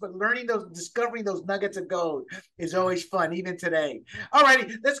tricks, but discovering those nuggets of gold is always fun, even today. All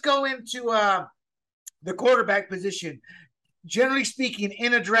righty, let's go into the quarterback position. generally speaking,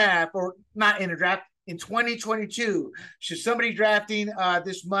 in a draft, or not in a draft, in 2022, should somebody drafting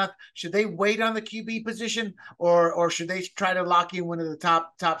this month, should they wait on the QB position, or should they try to lock in one of the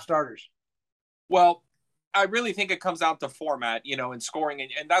top starters? Well, I really think it comes down to format, and scoring,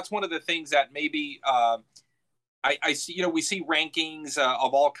 and that's one of the things that maybe I see. We see rankings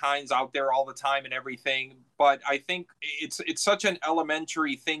of all kinds out there all the time and everything, but I think it's such an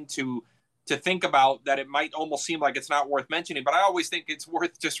elementary thing to think about that it might almost seem like it's not worth mentioning. But I always think it's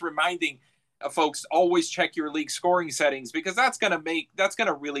worth just reminding folks, always check your league scoring settings, because that's going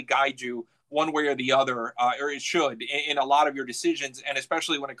to really guide you one way or the other, or it should, in a lot of your decisions, and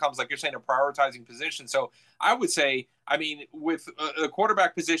especially when it comes, like you're saying, to prioritizing position. So I would say, I mean, with a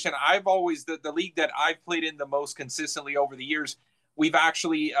quarterback position, I've always, the league that I've played in the most consistently over the years, we've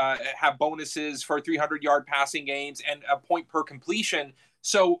actually have bonuses for 300-yard passing games and a point per completion.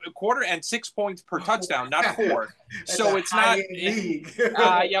 So a quarter and 6 points per touchdown, not 4. So it's not.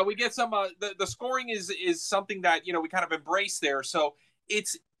 Yeah, we get some. The scoring is something that we kind of embrace there. So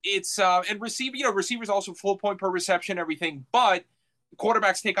it's and receivers also full point per reception, everything, but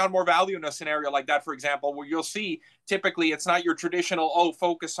quarterbacks take on more value in a scenario like that, for example, where you'll see typically it's not your traditional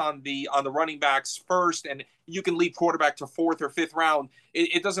focus on the running backs first, and you can leave quarterback to 4th or 5th round.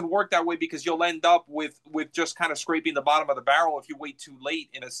 It doesn't work that way, because you'll end up with just kind of scraping the bottom of the barrel if you wait too late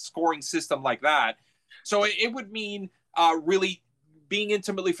in a scoring system like that. So it would mean really being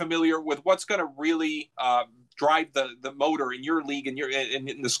intimately familiar with what's going to really drive the motor in your league and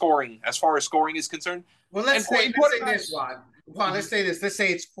in the scoring, as far as scoring is concerned. Well, let's say this, Juan, let's say this. Let's say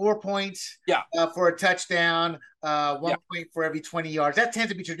it's 4 points for a touchdown, 1 point for every 20 yards. That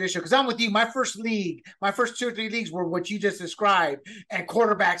tends to be traditional, because I'm with you. My first 2 or 3 leagues were what you just described, and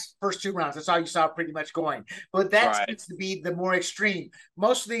quarterbacks first 2 rounds. That's all you saw pretty much going. But that tends to be the more extreme.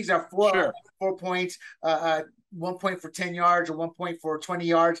 Most leagues are 4 points, 1 point for 10 yards or 1 point for 20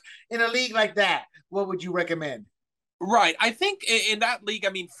 yards. In a league like that, what would you recommend? Right. I think in that league, I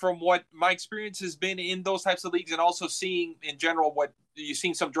mean, from what my experience has been in those types of leagues, and also seeing in general what you've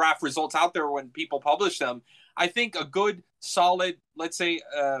seen some draft results out there when people publish them, I think a good, solid, let's say,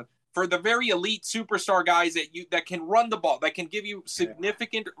 for the very elite superstar guys that can run the ball, that can give you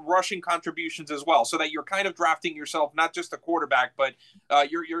significant rushing contributions as well, so that you're kind of drafting yourself not just a quarterback, but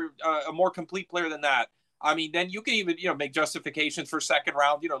you're a more complete player than that. I mean, then you can even, make justifications for second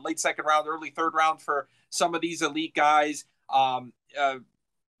round, late second round, early third round for some of these elite guys. I'm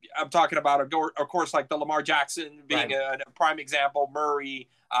talking about, of course, like the Lamar Jackson being a prime example, Murray,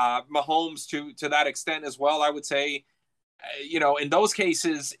 Mahomes to that extent as well. I would say, in those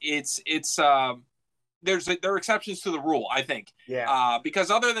cases, there are exceptions to the rule, I think. Yeah.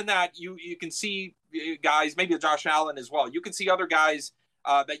 Because other than that, you can see guys, maybe Josh Allen as well. You can see other guys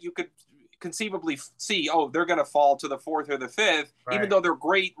that you could conceivably see, they're going to fall to the 4th or the 5th, even though they're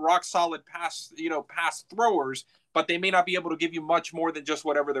great, rock solid pass throwers, but they may not be able to give you much more than just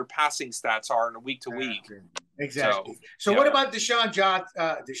whatever their passing stats are in a week to week. Exactly. So what about Deshaun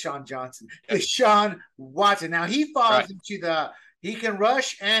Watson? Now he falls into he can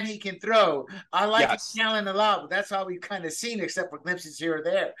rush and he can throw. I like his talent a lot, but that's all we've kind of seen, except for glimpses here or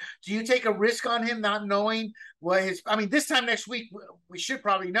there. Do you take a risk on him not knowing what this time next week, we should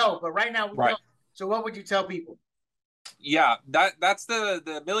probably know, but right now we don't. So what would you tell people? Yeah, that's the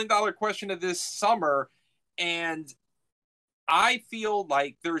 $1 million question of this summer. And I feel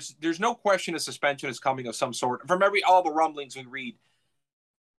like there's no question a suspension is coming of some sort from all the rumblings we read.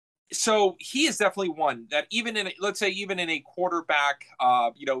 So he is definitely one that even in a quarterback,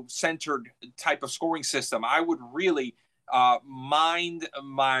 centered type of scoring system, I would really mind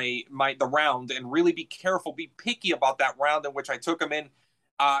the round and really be careful, be picky about that round in which I took him in.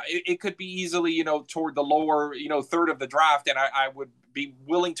 It could be easily, toward the lower, third of the draft, and I would be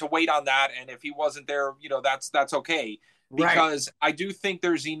willing to wait on that. And if he wasn't there, that's okay, because I do think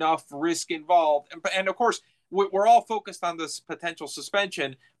there's enough risk involved, and of course, we're all focused on this potential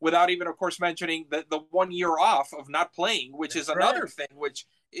suspension without even, of course, mentioning the 1 year off of not playing, which is another thing, which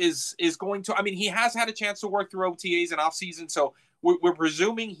is going to, I mean, he has had a chance to work through OTAs and off season. So we're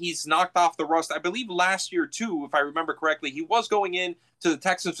presuming he's knocked off the rust. I believe last year too, if I remember correctly, he was going in to the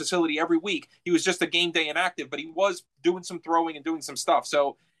Texans facility every week. He was just a game day inactive, but he was doing some throwing and doing some stuff.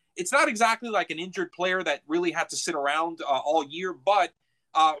 So it's not exactly like an injured player that really had to sit around all year, but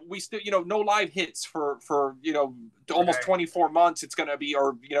we still, no live hits for almost 24 months. It's going to be,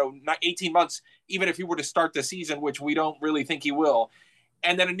 or, not 18 months, even if he were to start the season, which we don't really think he will.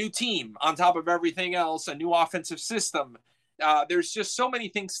 And then a new team on top of everything else, a new offensive system. There's just so many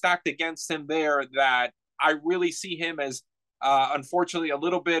things stacked against him there that I really see him as Unfortunately, a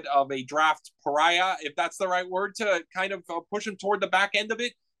little bit of a draft pariah, if that's the right word, to kind of push him toward the back end of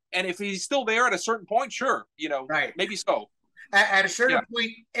it. And if he's still there at a certain point, sure, Right. maybe so. At a certain Yeah.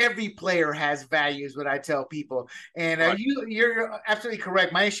 point, every player has values, what I tell people. And Right. you're absolutely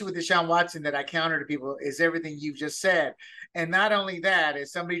correct. My issue with Deshaun Watson that I counter to people is everything you've just said. And not only that,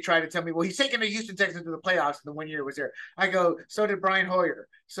 as somebody tried to tell me, well, he's taking the Houston Texans to the playoffs in the 1 year it was there. I go, so did Brian Hoyer.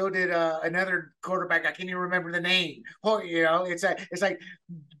 So did another quarterback. I can't even remember the name. It's like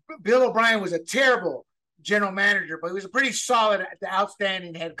Bill O'Brien was a terrible general manager, but he was a pretty solid,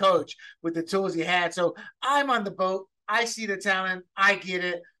 outstanding head coach with the tools he had. So I'm on the boat. I see the talent. I get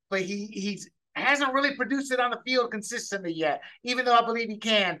it, but he hasn't really produced it on the field consistently yet. Even though I believe he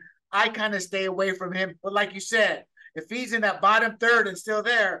can, I kind of stay away from him. But like you said, if he's in that bottom third and still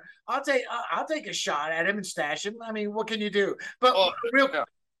there, I'll take a shot at him and stash him. I mean, what can you do? But yeah.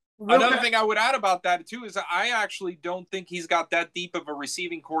 Another thing I would add about that too is I actually don't think he's got that deep of a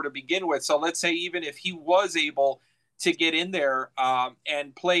receiving core to begin with. So let's say even if he was able to get in there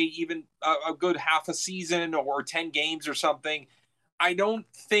and play even a good half a season or 10 games or something, I don't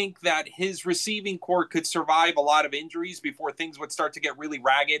think that his receiving core could survive a lot of injuries before things would start to get really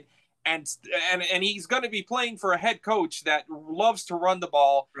ragged. And he's going to be playing for a head coach that loves to run the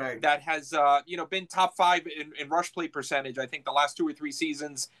ball, right, that has been top 5 in rush play percentage, I think, the last 2 or 3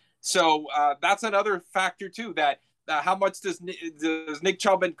 seasons. So that's another factor too, that how much does Nick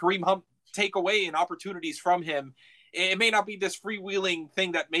Chubb and Kareem Hunt take away in opportunities from him? It may not be this freewheeling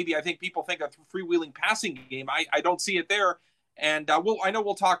thing that maybe I think people think of freewheeling passing game. I don't see it there. And I know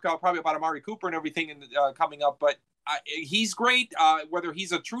we'll talk probably about Amari Cooper and everything coming up, but he's great. Whether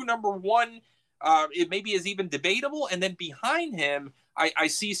he's a true number one, it maybe is even debatable. And then behind him, I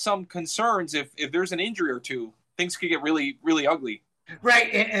see some concerns. If there's an injury or two, things could get really, really ugly.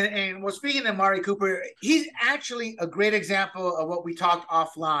 Right. And well, speaking of Amari Cooper, he's actually a great example of what we talked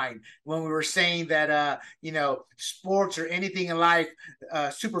offline when we were saying that, sports or anything in life,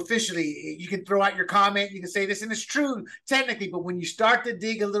 superficially, you can throw out your comment, you can say this, and it's true technically, but when you start to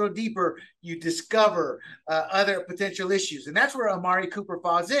dig a little deeper, you discover other potential issues. And that's where Amari Cooper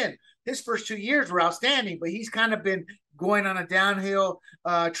falls in. His first 2 years were outstanding, but he's kind of been going on a downhill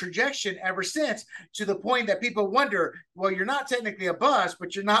trajectory ever since, to the point that people wonder, well, you're not technically a bust,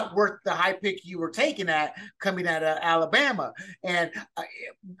 but you're not worth the high pick you were taken at coming out of Alabama. And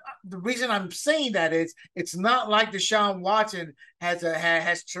the reason I'm saying that is it's not like Deshaun Watson has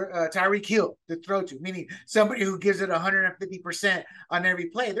Tyreek Hill to throw to, meaning somebody who gives it 150% on every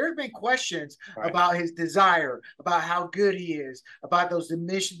play. There's been questions about his desire, about how good he is, about those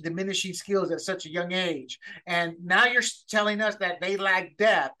diminishing skills at such a young age. And now you're telling us that they lack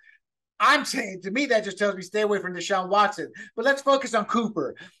depth. I'm saying, to me, that just tells me stay away from Deshaun Watson. But let's focus on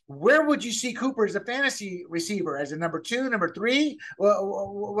Cooper. Where would you see Cooper as a fantasy receiver? As a number 2, number 3?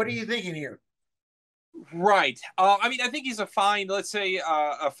 What are you thinking here? Right. I think he's a fine, let's say,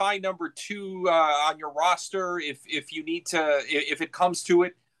 a fine number 2 on your roster if you need to, if it comes to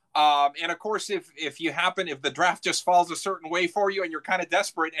it. And of course, if the draft just falls a certain way for you and you're kind of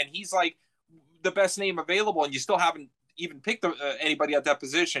desperate and he's like the best name available and you still haven't even picked anybody at that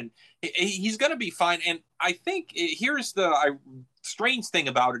position, he's going to be fine. And I think here's the strange thing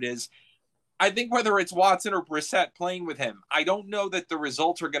about it is, I think whether it's Watson or Brissett playing with him, I don't know that the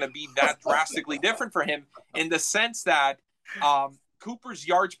results are going to be that drastically different for him, in the sense that Cooper's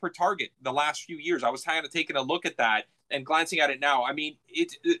yards per target the last few years, I was kind of taking a look at that and glancing at it now. I mean,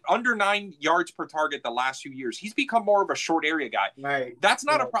 it's under 9 yards per target the last few years. He's become more of a short area guy. Right. That's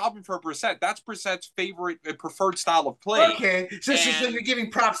not a problem for Brissett. That's Brissett's favorite, preferred style of play. Okay, so you're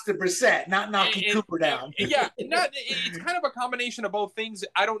giving props to Brissett, not knocking Cooper down. Yeah, it's kind of a combination of both things.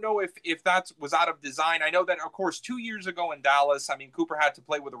 I don't know if that was out of design. I know that, of course, 2 years ago in Dallas, Cooper had to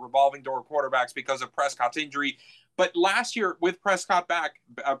play with a revolving door quarterbacks because of Prescott's injury. But last year, with Prescott back,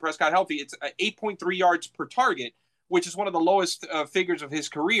 Prescott healthy, it's 8.3 yards per target, which is one of the lowest figures of his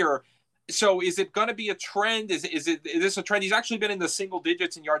career. So is it going to be a trend? Is this a trend? He's actually been in the single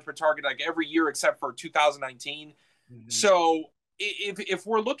digits in yards per target like every year except for 2019. Mm-hmm. So if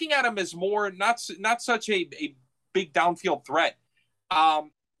we're looking at him as more not such a big downfield threat,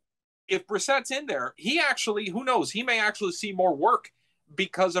 if Brissett's in there, he actually, who knows, he may actually see more work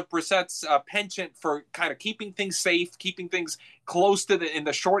because of Brissett's penchant for kind of keeping things safe, keeping things close to in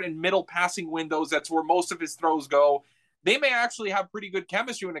the short and middle passing windows. That's where most of his throws go. They may actually have pretty good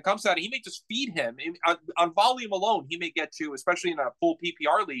chemistry when it comes to that. He may just feed him on volume alone. He may get you, especially in a full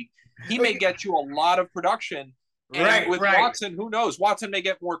PPR league, he may get you a lot of production. And with Watson, who knows? Watson may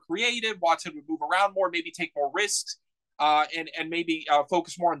get more creative. Watson would move around more, maybe take more risks, and maybe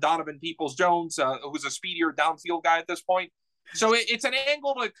focus more on Donovan Peoples-Jones, who's a speedier downfield guy at this point. So it's an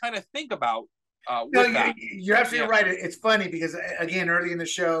angle to kind of think about No, with that. you're absolutely right. It's funny because, again, early in the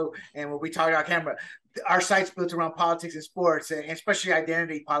show and when we talk about camera, our site's built around politics and sports, and especially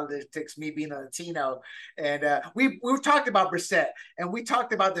identity politics, me being a Latino. And we've talked about Brissett, and we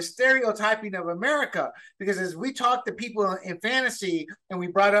talked about the stereotyping of America, because as we talked to people in fantasy and we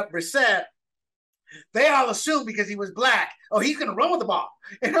brought up Brissett, they all assumed because he was black, oh, he's going to run with the ball.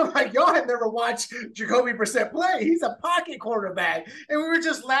 And I'm like, y'all have never watched Jacoby Brissett play. He's a pocket quarterback. And we were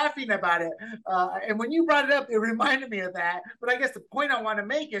just laughing about it. And when you brought it up, it reminded me of that. But I guess the point I want to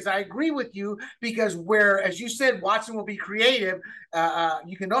make is I agree with you, because where, as you said, Watson will be creative,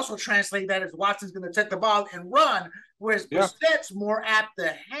 you can also translate that as Watson's going to take the ball and run, whereas Brissett's more apt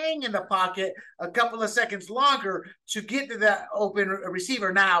to hang in the pocket a couple of seconds longer to get to the open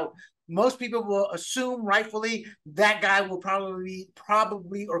receiver. Now, most people will assume rightfully that guy will probably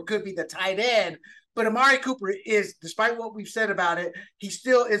or could be the tight end. But Amari Cooper is, despite what we've said about it, he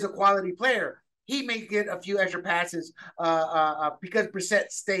still is a quality player. He may get a few extra passes because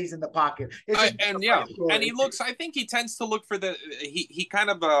Brissett stays in the pocket. And he looks, I think he tends to look for he kind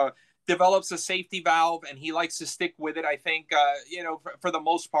of develops a safety valve, and he likes to stick with it, I think, for the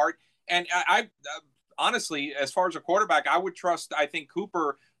most part. And I honestly, as far as a quarterback, I would trust, I think,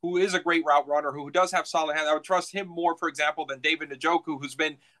 Cooper, who is a great route runner, who does have solid hands. I would trust him more, for example, than David Njoku, who's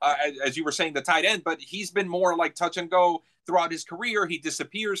been, as you were saying, the tight end, but he's been more like touch and go throughout his career. He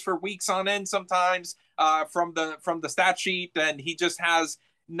disappears for weeks on end sometimes from the stat sheet, and he just has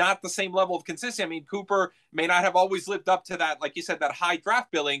not the same level of consistency. I mean, Cooper may not have always lived up to that, like you said, that high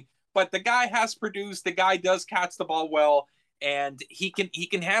draft billing, but the guy has produced. The guy does catch the ball well, and he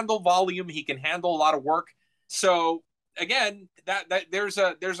can handle volume. He can handle a lot of work. So again, that there's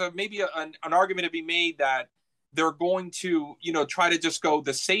maybe an argument to be made that they're going to, try to just go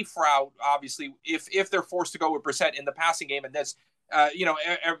the safe route, obviously, if they're forced to go with Brissett in the passing game, and that's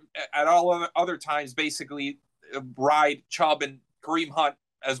at all other times basically ride Chubb and Kareem Hunt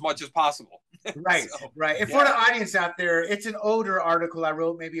as much as possible. Right. And for the audience out there, it's an older article I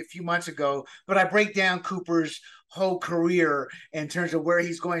wrote maybe a few months ago, but I break down Cooper's whole career in terms of where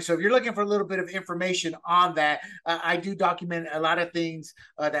he's going. So if you're looking for a little bit of information on that, I do document a lot of things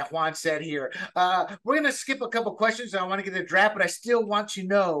that Juan said here. We're going to skip a couple questions. I want to get to the draft, but I still want to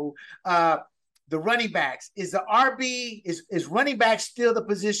know the running backs. Is the RB, is running back still the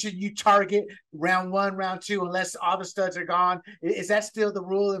position you target round 1, round 2, unless all the studs are gone? Is that still the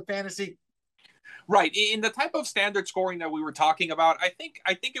rule in fantasy? Right. In the type of standard scoring that we were talking about, I think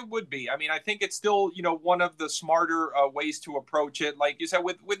it would be. I mean, I think it's still, one of the smarter ways to approach it. Like you said,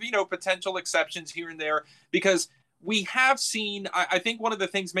 with potential exceptions here and there, because we have seen, I think one of the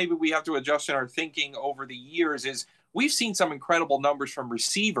things maybe we have to adjust in our thinking over the years is we've seen some incredible numbers from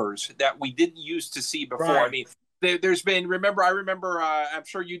receivers that we didn't used to see before. Right. I mean, there's been, I remember, I'm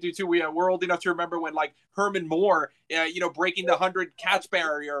sure you do too. We're old enough to remember when like Herman Moore, breaking the 100 catch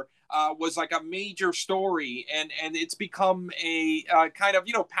barrier was like a major story, and it's become a kind of,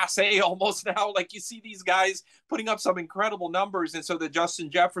 passe almost now. Like you see these guys putting up some incredible numbers, and so the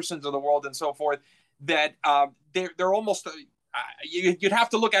Justin Jeffersons of the world and so forth, that they're almost, you'd have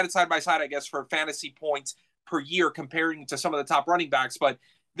to look at it side by side, I guess, for fantasy points per year comparing to some of the top running backs, but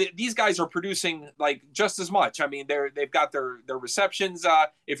these guys are producing like just as much. I mean, they've got their receptions.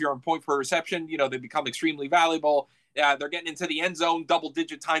 If you're on point per reception, they become extremely valuable. They're getting into the end zone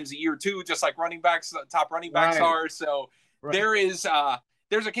double-digit times a year too, just like running backs, top running backs are. So there's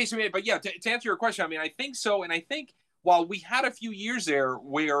a case to be made. But yeah, to answer your question, I mean, I think so, and I think while we had a few years there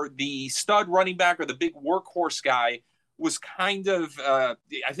where the stud running back or the big workhorse guy was kind of, I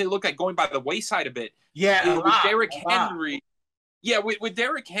think it looked like going by the wayside a bit. Yeah, with Derrick Henry. Yeah, with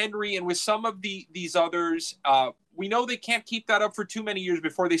Derrick Henry and with some of these others, we know they can't keep that up for too many years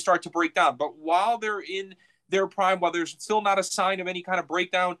before they start to break down. But while they're in their prime, while there's still not a sign of any kind of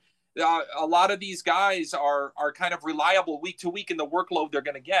breakdown, a lot of these guys are kind of reliable week to week in the workload they're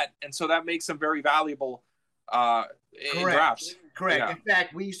going to get. And so that makes them very valuable in drafts. Correct. Yeah. In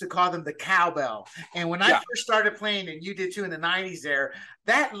fact, we used to call them the cowbell. And when I first started playing, and you did too in the 90s there,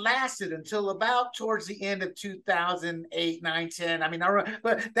 that lasted until about towards the end of 2008, 9, 10. I mean,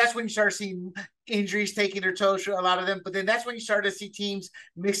 but that's when you started seeing injuries taking their toll, a lot of them. But then that's when you started to see teams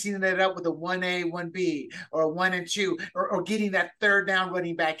mixing it up with a 1A, 1B, or a 1 and 2, or getting that third down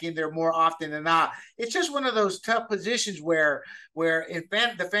running back in there more often than not. It's just one of those tough positions where in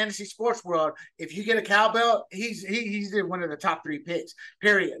the fantasy sports world, if you get a cowbell, he's one of the top 3 picks,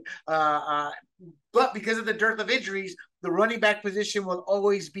 period. But because of the dearth of injuries, the running back position will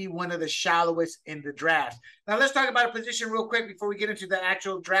always be one of the shallowest in the draft. Now, let's talk about a position real quick before we get into the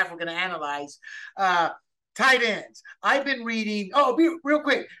actual draft we're going to analyze. Tight ends. I've been reading. Real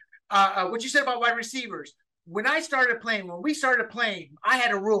quick. What you said about wide receivers. When we started playing, I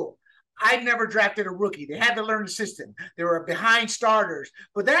had a rule. I never drafted a rookie. They had to learn the system. They were behind starters.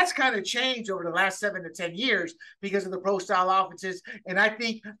 But that's kind of changed over the last 7 to 10 years because of the pro style offenses. And I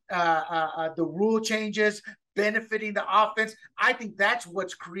think the rule changes benefiting the offense. I think that's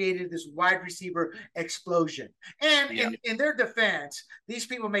what's created this wide receiver explosion. And in their defense, these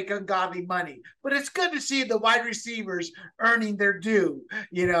people make ungodly money. But it's good to see the wide receivers earning their due,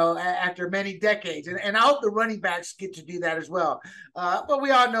 after many decades. And I hope the running backs get to do that as well. But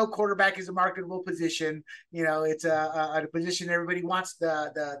we all know quarterback is a marketable position. It's a position everybody wants,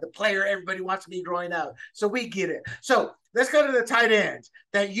 the player everybody wants to be growing up. So we get it. So let's go to the tight ends.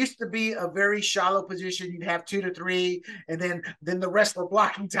 That used to be a very shallow position. You'd have 2 to 3, and then the rest were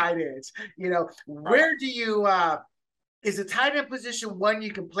blocking tight ends. Where do you is the tight end position one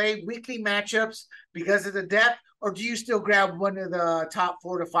you can play weekly matchups because of the depth, or do you still grab one of the top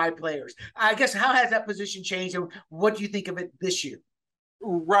 4 to 5 players? I guess, how has that position changed, and what do you think of it this year?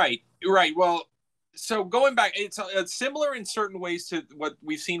 Right. Well, so going back, it's similar in certain ways to what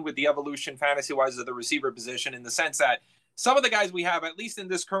we've seen with the evolution fantasy-wise of the receiver position, in the sense that some of the guys we have, at least in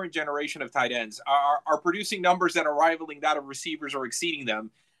this current generation of tight ends, are producing numbers that are rivaling that of receivers or exceeding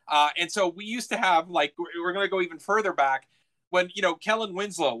them. And so we used to have, like, we're going to go even further back when, Kellen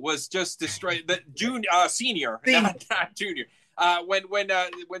Winslow was just destroyed, senior, not junior.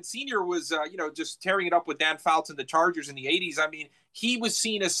 When senior was, just tearing it up with Dan Fouts and the Chargers in the 80s, I mean, he was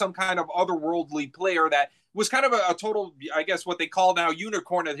seen as some kind of otherworldly player that was kind of a total, I guess, what they call now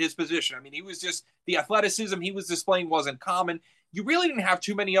unicorn at his position. I mean, he was just, the athleticism he was displaying wasn't common. You really didn't have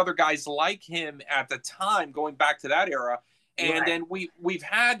too many other guys like him at the time, going back to that era. And then we've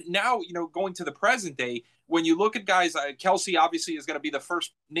had now, going to the present day, when you look at guys, Kelsey obviously is going to be the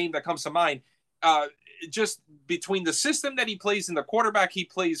first name that comes to mind. Just between the system that he plays and the quarterback he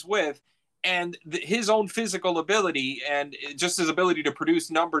plays with, and his own physical ability, and just his ability to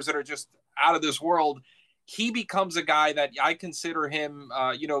produce numbers that are just out of this world, he becomes a guy that I consider him,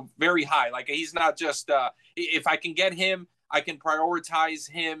 very high. Like, he's not just, if I can get him, I can prioritize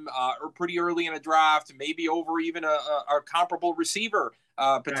him or pretty early in a draft, maybe over even a comparable receiver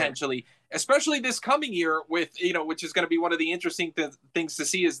potentially, especially this coming year with, which is going to be one of the interesting things to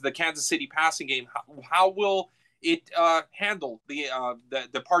see, is the Kansas City passing game. How will it handle the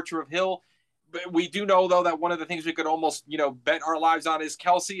departure of Hill? We do know, though, that one of the things we could almost, bet our lives on is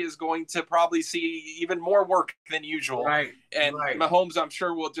Kelsey is going to probably see even more work than usual. Right. And Mahomes, I'm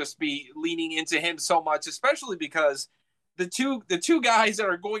sure, will just be leaning into him so much, especially because the two guys that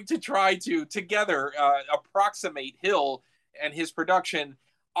are going to try to together approximate Hill and his production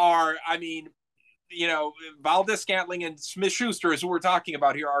are, I mean, Valdez-Scantling and Smith-Schuster, is who we're talking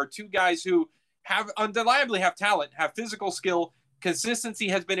about here, are two guys who undeniably have talent, have physical skill. Consistency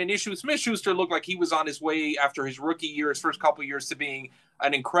has been an issue. Smith-Schuster looked like he was on his way after his rookie year, his first couple years, to being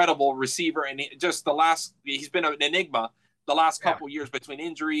an incredible receiver. And he's been an enigma the last couple years between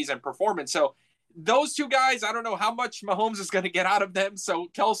injuries and performance. So those two guys, I don't know how much Mahomes is going to get out of them. So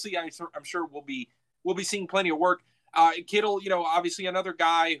Kelsey, I'm sure we'll be seeing plenty of work. Kittle, obviously another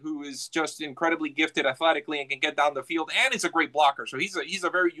guy who is just incredibly gifted athletically and can get down the field, and is a great blocker. So he's a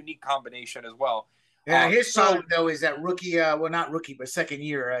very unique combination as well. Yeah, his problem, though, is that rookie, not rookie, but second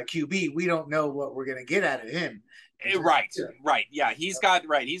year QB. We don't know what we're going to get out of him. Right. Yeah, he's got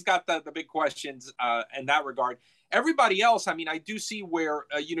the big questions in that regard. Everybody else, I mean, I do see where,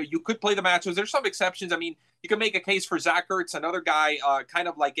 you could play the matchups. There's some exceptions. I mean, you can make a case for Zach Ertz, another guy kind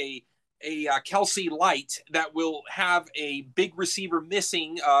of like a Kelsey light, that will have a big receiver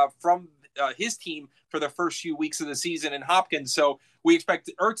missing from his team for the first few weeks of the season in Hopkins. So we expect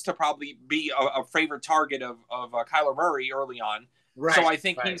Ertz to probably be a favorite target of Kyler Murray early on. Right, so I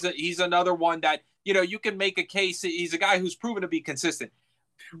think he's another one that, you can make a case. He's a guy who's proven to be consistent.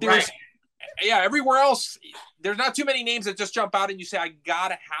 Everywhere else, there's not too many names that just jump out and you say, I got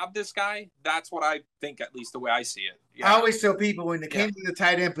to have this guy. That's what I think, at least the way I see it. Yeah. I always tell people, when it came to the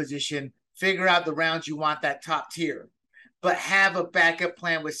tight end position, figure out the rounds you want that top tier, but have a backup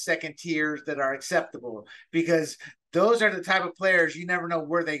plan with second tiers that are acceptable, because those are the type of players you never know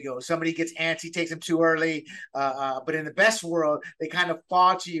where they go. Somebody gets antsy, takes them too early, but in the best world, they kind of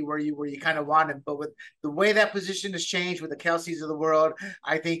fall to you where you kind of want them. But with the way that position has changed with the Kelseys of the world,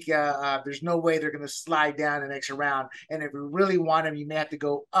 I think there's no way they're going to slide down an extra round. And if you really want them, you may have to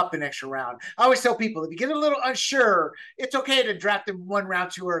go up an extra round. I always tell people, if you get a little unsure, it's okay to draft them 1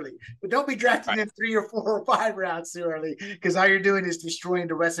 round too early, but don't be drafting them 3 or 4 or 5 rounds too early, because all you're doing is destroying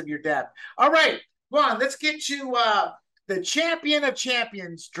the rest of your depth. All right, Juan, let's get to the champion of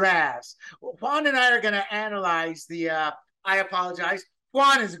champions drafts. Juan and I are going to analyze I apologize.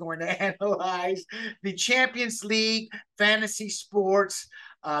 Juan is going to analyze the Champions League Fantasy Sports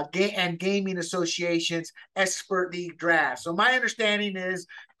and Gaming Association's Expert League draft. So my understanding is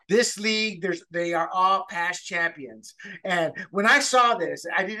this league, they are all past champions. And when I saw this,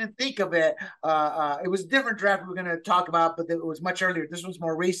 I didn't think of it. It was a different draft we were going to talk about, but it was much earlier. This one's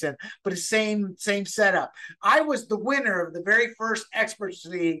more recent, but the same setup. I was the winner of the very first Experts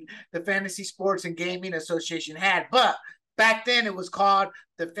League the Fantasy Sports and Gaming Association had, but back then it was called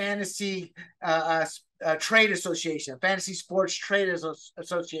the Fantasy Trade Association, Fantasy Sports Trade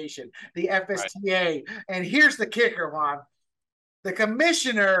Association, the FSTA. Right. And here's the kicker, Juan. The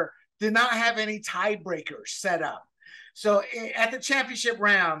commissioner did not have any tiebreakers set up. So at the championship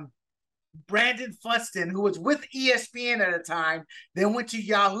round, Brandon Fuston, who was with ESPN at the time, then went to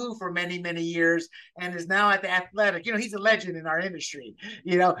Yahoo for many, many years and is now at the Athletic. He's a legend in our industry.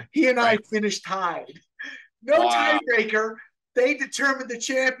 He and I finished tied. No tiebreaker. They determined the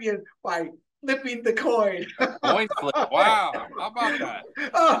champion by flipping the coin. Coin flip. Wow. How about that?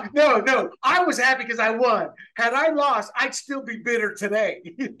 Oh, no. I was happy because I won. Had I lost, I'd still be bitter today.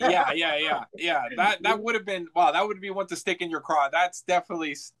 Yeah. That would have been, that would be one to stick in your craw. That's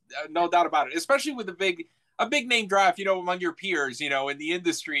definitely no doubt about it. Especially with a big name draft, among your peers, in the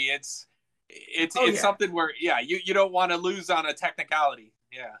industry. It's something where, you don't want to lose on a technicality.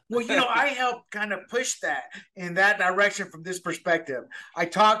 Yeah. Well, I helped kind of push that in that direction from this perspective. I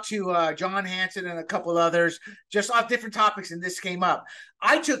talked to John Hansen and a couple others just off different topics, and this came up.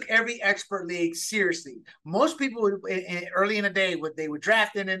 I took every expert league seriously. Most people early in the day they would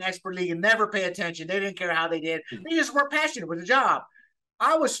draft in an expert league and never pay attention. They didn't care how they did. They just weren't passionate with the job.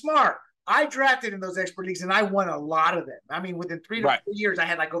 I was smart. I drafted in those expert leagues and I won a lot of them. I mean, within 3 to 4 years, I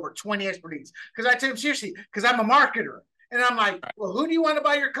had like over 20 expert leagues because I took them seriously because I'm a marketer. And I'm like, well, who do you want to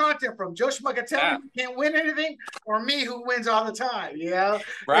buy your content from? Joe Schmuckatelli, who can't win anything, or me, who wins all the time?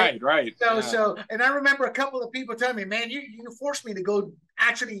 Right. So, and I remember a couple of people telling me, man, you forced me to go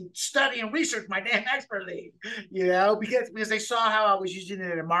actually study and research my damn expert league, because they saw how I was using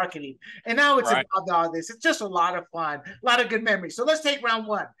it in marketing. And now it's about all this. It's just a lot of fun, a lot of good memories. So let's take round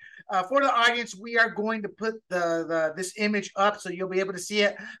one. For the audience, we are going to put this image up so you'll be able to see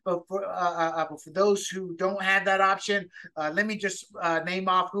it. But for those who don't have that option, let me just name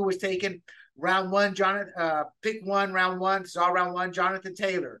off who was taken. Round one, pick one, round one. This is all round one. Jonathan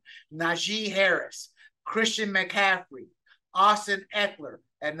Taylor, Najee Harris, Christian McCaffrey, Austin Eckler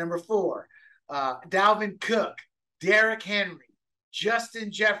at number 4, Dalvin Cook, Derrick Henry,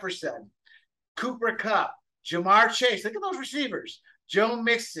 Justin Jefferson, Cooper Kupp, Jamar Chase. Look at those receivers. Joe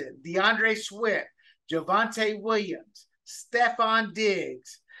Mixon, DeAndre Swift, Javonte Williams, Stephon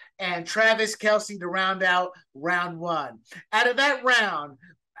Diggs, and Travis Kelce to round out round one. Out of that round,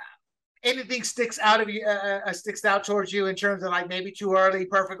 anything sticks out towards you in terms of like maybe too early,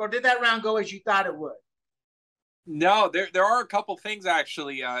 perfect, or did that round go as you thought it would? No, there are a couple things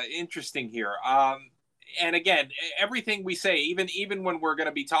actually interesting here. And again, everything we say, even when we're going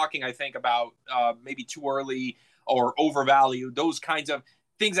to be talking, I think about maybe too early or overvalued, those kinds of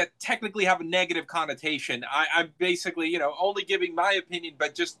things that technically have a negative connotation. I'm basically, only giving my opinion,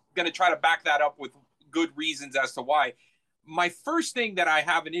 but just going to try to back that up with good reasons as to why. My first thing that I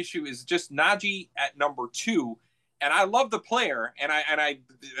have an issue is just Najee at number 2. And I love the player, and I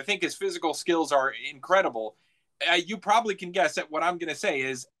think his physical skills are incredible. You probably can guess at what I'm going to say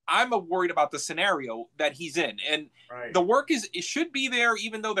is I'm worried about the scenario that he's in. And the work it should be there,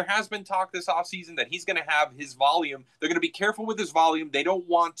 even though there has been talk this offseason that he's going to have his volume. They're going to be careful with his volume. They don't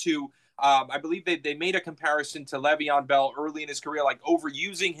want to, I believe they made a comparison to Le'Veon Bell early in his career, like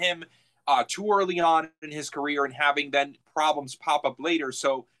overusing him too early on in his career and having then problems pop up later.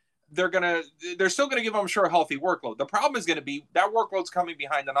 So they're still going to give him, I'm sure, a healthy workload. The problem is going to be that workload's coming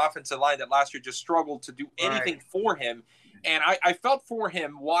behind an offensive line that last year just struggled to do anything for him. And I felt for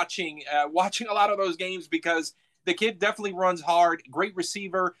him watching a lot of those games because the kid definitely runs hard, great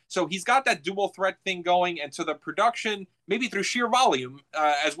receiver. So he's got that dual threat thing going. And so the production, maybe through sheer volume,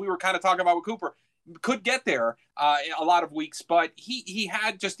 as we were kind of talking about with Cooper, could get there a lot of weeks. But he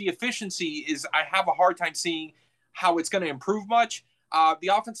had just the efficiency I have a hard time seeing how it's going to improve much. The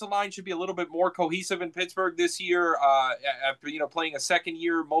offensive line should be a little bit more cohesive in Pittsburgh this year after, playing a second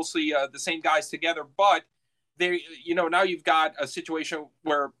year, mostly the same guys together. But now you've got a situation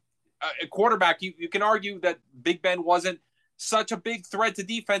where a quarterback, you can argue that Big Ben wasn't such a big threat to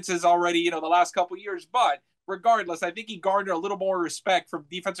defenses already, the last couple of years. But regardless, I think he garnered a little more respect from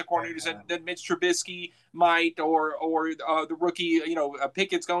defensive coordinators than Mitch Trubisky might or the rookie,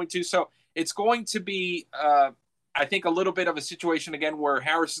 Pickett's going to. So it's going to be I think a little bit of a situation again where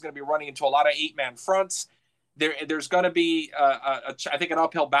Harris is going to be running into a lot of 8-man fronts. There's going to be, I think, an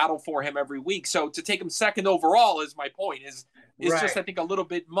uphill battle for him every week. So to take him second overall is my point. Is just, I think, a little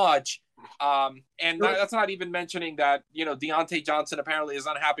bit much. That's not even mentioning that, Deontay Johnson apparently is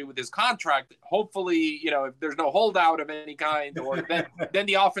unhappy with his contract. Hopefully, if there's no holdout of any kind, or then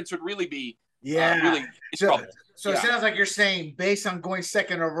the offense would really be really trouble. So it sounds like you're saying, based on going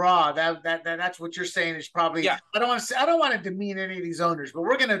second overall, that's what you're saying is probably. Yeah. I don't want to demean any of these owners, but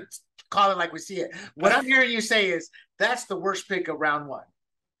we're gonna call it like we see it. What I'm hearing you say is that's the worst pick of round one.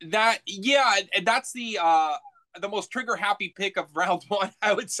 That's the most trigger happy pick of round one,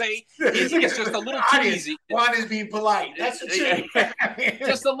 I would say. It's just a little too easy. Juan is being polite. That's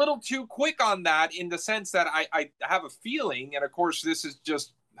just a little too quick on that, in the sense that I have a feeling, and of course this is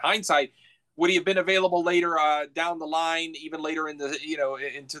just hindsight, would he have been available later down the line, even later in the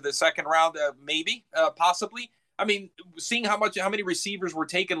into the second round? Maybe, possibly. I mean, seeing how many receivers were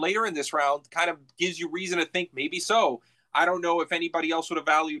taken later in this round kind of gives you reason to think maybe so. I don't know if anybody else would have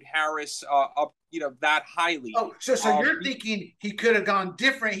valued Harris up, that highly. Oh, so you're thinking he could have gone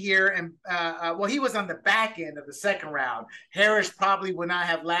different here, and well, he was on the back end of the second round. Harris probably would not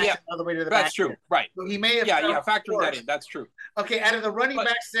have lasted all the way to the back. That's true, end. Right? So he may have. Factoring that in. That's true. Okay, out of the running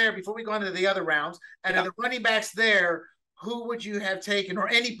backs there, before we go into the other rounds, out of the running backs there, who would you have taken, or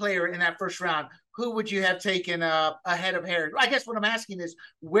any player in that first round? Who would you have taken ahead of Harris? I guess what I'm asking is,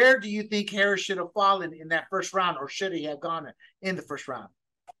 where do you think Harris should have fallen in that first round, or should he have gone in the first round?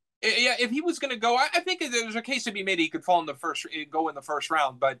 Yeah, if he was going to go, I think there's a case to be made he could go in the first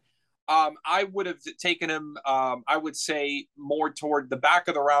round. But I would have taken him. I would say more toward the back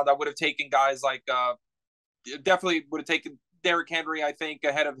of the round. I would have taken guys like definitely would have taken Derrick Henry, I think,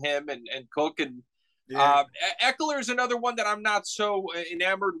 ahead of him and Cook and. Yeah. Eckler is another one that I'm not so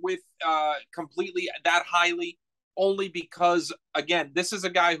enamored with completely that highly, only because, again, this is a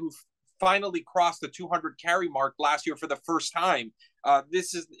guy who finally crossed the 200 carry mark last year for the first time.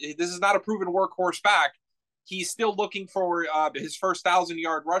 This is not a proven workhorse back. He's still looking for his first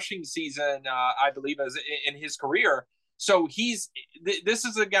 1,000-yard rushing season, I believe, as in his career. So this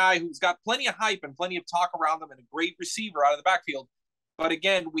is a guy who's got plenty of hype and plenty of talk around him, and a great receiver out of the backfield. But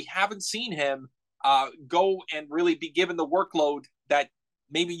again, we haven't seen him go and really be given the workload that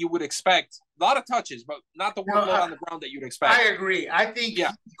maybe you would expect. A lot of touches, but not the workload on the ground that you'd expect. I agree. I think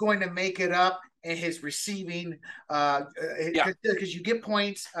he's going to make it up in his receiving because you get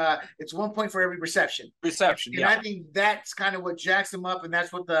points. It's 1 point for every reception. And I think that's kind of what jacks him up, and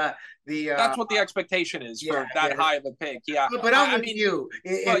that's what that's what the expectation is for that high of a pick. Yeah, but I'm with you.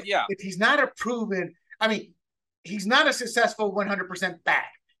 If he's not a proven, he's not a successful 100%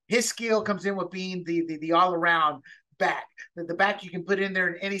 back. His skill comes in with being the all-around back. The back you can put in there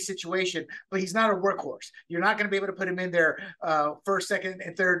in any situation, but he's not a workhorse. You're not going to be able to put him in there first, second,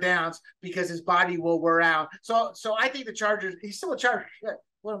 and third downs because his body will wear out. So I think the Chargers, he's still a Charger.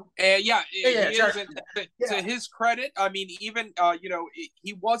 To his credit, even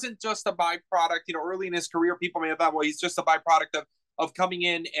he wasn't just a byproduct. Early in his career, people may have thought, well, he's just a byproduct of coming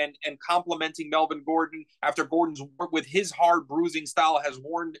in and complementing Melvin Gordon after Gordon's, with his hard bruising style, has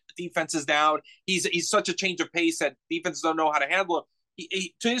worn defenses down. He's such a change of pace that defenses don't know how to handle him.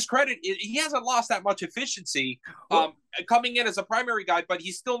 To his credit, he hasn't lost that much efficiency coming in as a primary guy, but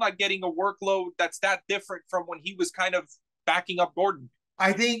he's still not getting a workload that's that different from when he was kind of backing up Gordon.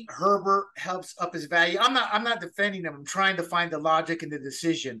 I think Herbert helps up his value. I'm not defending him. I'm trying to find the logic in the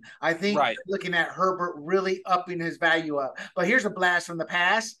decision. I think looking at Herbert really upping his value up. But here's a blast from the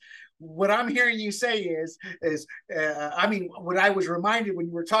past. What I'm hearing you say is what I was reminded when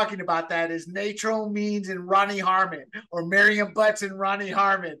you were talking about that is Natro Means and Ronnie Harmon, or Merriam Butts and Ronnie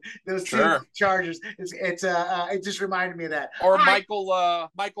Harmon. Those two Chargers. It just reminded me of that. Or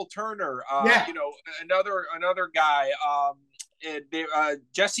Michael Turner. Another guy.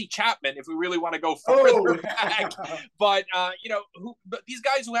 Jesse Chapman, if we really want to go further back. But these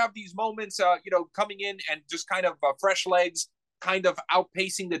guys who have these moments, coming in and just kind of fresh legs, kind of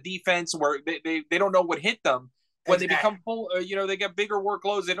outpacing the defense, where they don't know what hit them. When they become full, they get bigger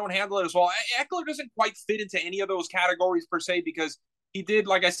workloads. They don't handle it as well. Eckler doesn't quite fit into any of those categories per se, because he did,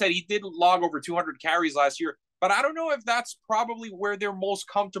 like I said, he did log over 200 carries last year. But I don't know if that's probably where they're most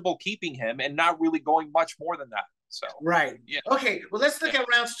comfortable keeping him and not really going much more than that. So Okay, well, let's look at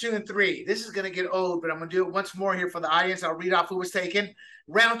rounds 2 and 3. This is going to get old, but I'm going to do it once more here for the audience. I'll read off who was taken.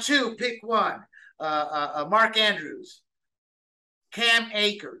 Round 2, pick 1. Mark Andrews, Cam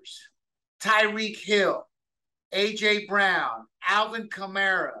Akers, Tyreek Hill, A.J. Brown, Alvin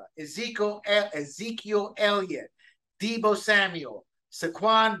Kamara, Ezekiel Elliott, Deebo Samuel,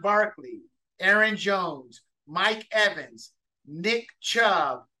 Saquon Barkley, Aaron Jones, Mike Evans, Nick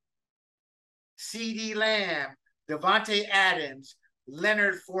Chubb, CeeDee Lamb, Devontae Adams,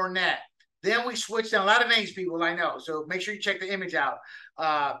 Leonard Fournette. Then we switched down a lot of names, people, I know. So make sure you check the image out.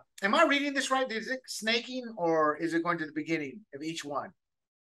 Am I reading this right? Is it snaking or is it going to the beginning of each one?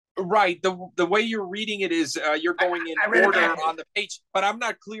 Right. The way you're reading it is you're going in order on the page, but I'm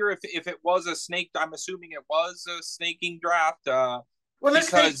not clear if it was a snake. I'm assuming it was a snaking draft. Well,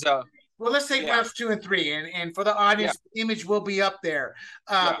 let's take rounds 2 and 3, and for the audience, the image will be up there.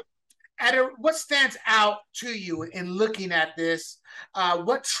 What stands out to you in looking at this?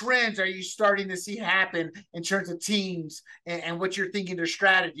 What trends are you starting to see happen in terms of teams and what you're thinking their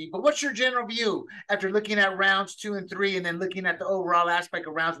strategy? But what's your general view after looking at rounds 2 and 3 and then looking at the overall aspect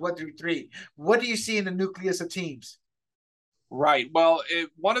of rounds 1 through 3? What do you see in the nucleus of teams? Right. Well,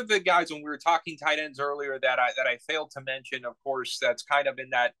 one of the guys when we were talking tight ends earlier that I failed to mention, of course, that's kind of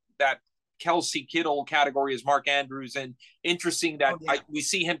in that Kelsey Kittle category is Mark Andrews, and interesting that we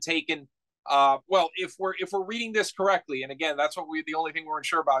see him taken. Well, if we're reading this correctly, and again, that's what the only thing we're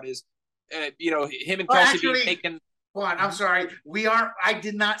unsure about is, him and Kelsey being taken. Juan, I'm sorry. I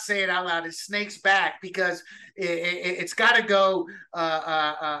did not say it out loud. It's snakes back because it's got to go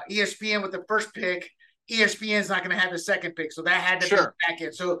ESPN with the first pick. ESPN's not going to have the second pick, so that had to be back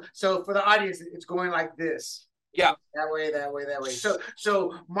in. So for the audience, it's going like this. Yeah. That way.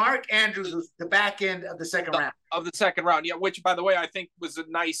 So Mark Andrews was the back end of the second round. Of the second round, yeah, which by the way, I think was a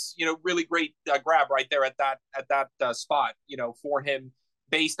nice, really great grab right there at that spot, for him,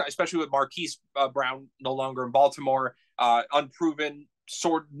 especially with Marquise Brown no longer in Baltimore, unproven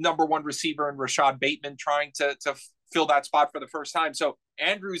number one receiver in Rashad Bateman trying to fill that spot for the first time. So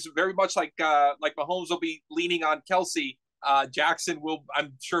Andrews, very much like Mahomes will be leaning on Kelsey. Jackson will,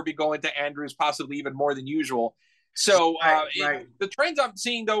 I'm sure, be going to Andrews possibly even more than usual. So the trends I'm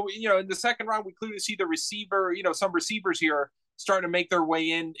seeing, though, in the second round, we clearly see the receiver, some receivers here starting to make their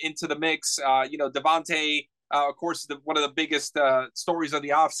way into the mix. Devontae, of course, one of the biggest stories of the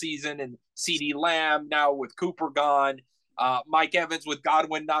offseason, and CeeDee Lamb now with Cooper gone. Mike Evans with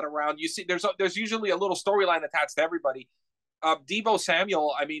Godwin not around. You see, there's usually a little storyline attached to everybody. Deebo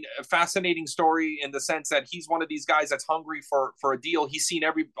Samuel, I mean, a fascinating story in the sense that he's one of these guys that's hungry for a deal. He's seen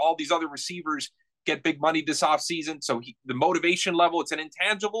all these other receivers get big money this offseason. So the motivation level, it's an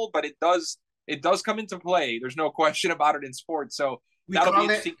intangible, but it does come into play. There's no question about it in sports. So that'll be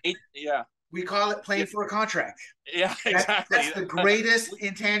interesting. We call it playing for a contract. Yeah, exactly. That's the greatest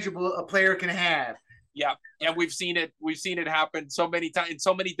intangible a player can have. Yeah, and we've seen it happen so many times in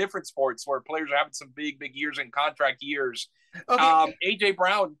so many different sports where players are having some big years and contract years. Okay. AJ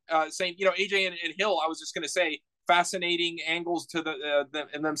Brown, saying, AJ and Hill, I was just going to say, fascinating angles to the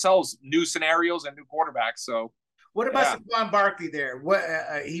in themselves, new scenarios and new quarterbacks. So what about Saquon Barkley there?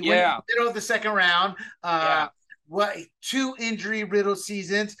 He went in the middle of the second round. Two injury-riddled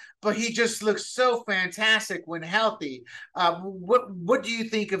seasons, but he just looks so fantastic when healthy. What do you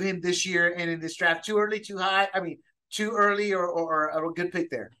think of him this year and in this draft? Too early, too high? I mean, too early or a good pick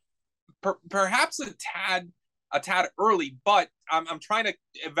there? Perhaps a tad early, but I'm trying to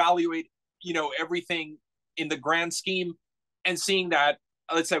evaluate, everything in the grand scheme and seeing that,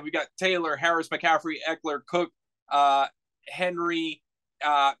 let's say we got Taylor, Harris, McCaffrey, Eckler, Cook, Henry,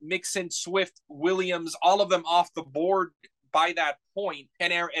 Mixon, Swift, Williams, all of them off the board by that point,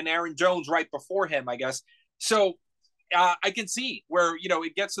 and Aaron Jones right before him, I guess. So I can see where,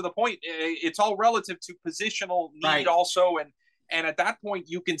 it gets to the point. It's all relative to positional need also. And at that point,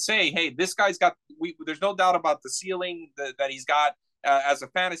 you can say, hey, this guy's got, there's no doubt about the ceiling that he's got as a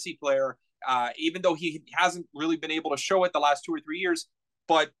fantasy player, even though he hasn't really been able to show it the last 2 or 3 years.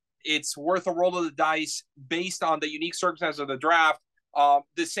 But it's worth a roll of the dice based on the unique circumstances of the draft.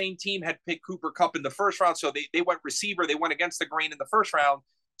 The same team had picked Cooper Kupp in the first round, so they went receiver. They went against the grain in the first round.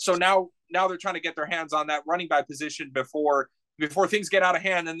 So now they're trying to get their hands on that running back position before things get out of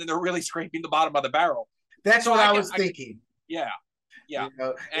hand, and then they're really scraping the bottom of the barrel. That's what I was thinking. Yeah.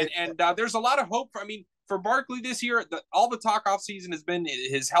 And there's a lot of hope for Barkley this year. All the talk off season has been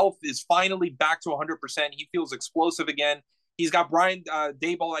his health is finally back to 100%. He feels explosive again. He's got Brian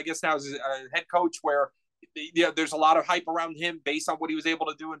Daboll, I guess now as head coach, where there's a lot of hype around him based on what he was able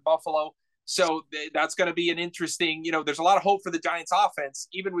to do in Buffalo. So that's going to be an interesting, there's a lot of hope for the Giants offense,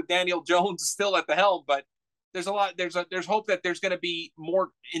 even with Daniel Jones still at the helm, but there's hope that there's going to be more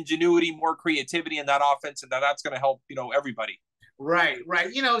ingenuity, more creativity in that offense, and that's going to help, everybody. Right.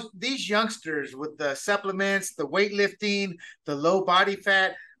 These youngsters with the supplements, the weightlifting, the low body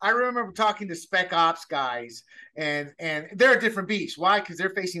fat, I remember talking to spec ops guys, and they're a different beast. Why? Because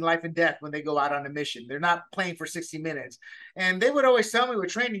they're facing life and death when they go out on a mission. They're not playing for 60 minutes. And they would always tell me with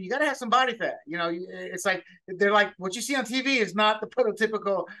training, you got to have some body fat. It's like they're like what you see on TV is not the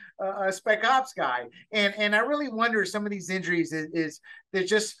prototypical spec ops guy. And I really wonder some of these injuries is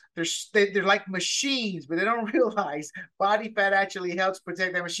they're like machines, but they don't realize body fat actually helps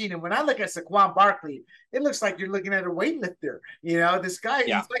protect that machine. And when I look at Saquon Barkley, it looks like you're looking at a weightlifter. This guy,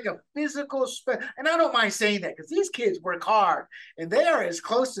 he's like a physical and I don't mind saying that because these kids work hard and they are as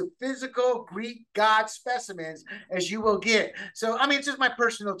close to physical Greek god specimens as you will get. So I mean, it's just my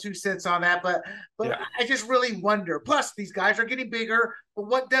personal 2 cents on that, but I just really wonder. Plus, these guys are getting bigger, but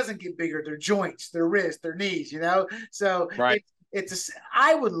what doesn't get bigger? Their joints, their wrists, their knees. So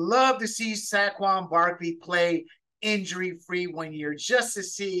I would love to see Saquon Barkley play injury-free 1 year just to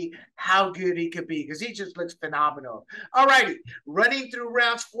see how good he could be because he just looks phenomenal. All righty, running through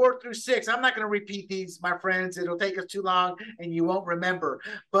rounds 4 through 6. I'm not going to repeat these, my friends. It'll take us too long and you won't remember.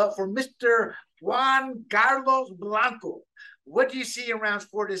 But for Mr. Juan Carlos Blanco, what do you see in rounds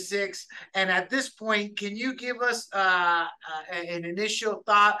 4 to 6? And at this point, can you give us an initial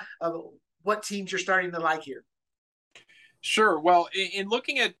thought of what teams you're starting to like here? Sure. Well, in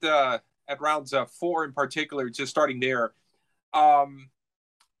looking at rounds 4 in particular, just starting there,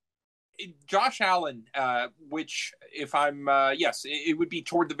 Josh Allen, which if I'm yes, it would be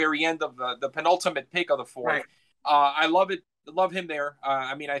toward the very end of the penultimate pick of the 4th. Right. I love him there.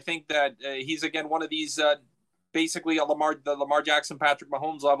 I mean, I think that he's again one of these basically the Lamar Jackson, Patrick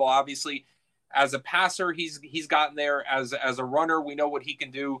Mahomes level. Obviously, as a passer, he's gotten there. As a runner, we know what he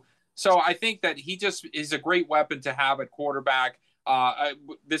can do. So I think that he just is a great weapon to have at quarterback.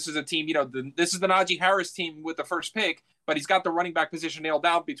 This is a team, this is the Najee Harris team with the first pick, but he's got the running back position nailed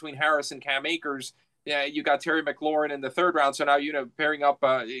down between Harris and Cam Akers. You got Terry McLaurin in the 3rd round. So now, pairing up,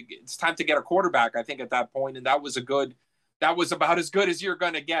 it's time to get a quarterback, I think, at that point. And that was about as good as you're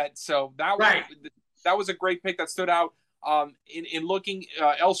going to get. So that was a great pick that stood out. In looking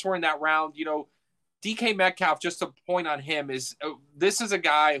elsewhere in that round, DK Metcalf, just a point on him is this is a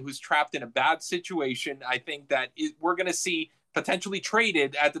guy who's trapped in a bad situation. I think that we're going to see potentially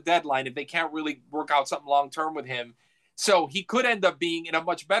traded at the deadline if they can't really work out something long-term with him. So he could end up being in a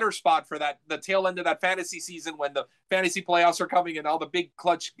much better spot for the tail end of that fantasy season when the fantasy playoffs are coming and all the big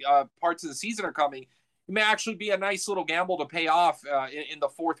clutch parts of the season are coming. It may actually be a nice little gamble to pay off in the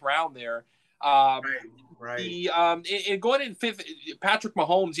 4th round there. Right. Going in 5th, Patrick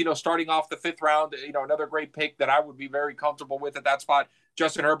Mahomes, starting off the 5th round, another great pick that I would be very comfortable with at that spot.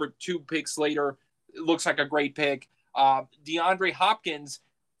 Justin Herbert, 2 picks later, looks like a great pick. DeAndre Hopkins,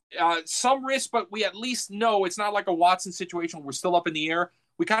 some risk, but we at least know it's not like a Watson situation. We're still up in the air.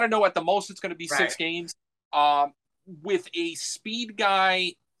 We kind of know at the most it's going to be 6 games. With a speed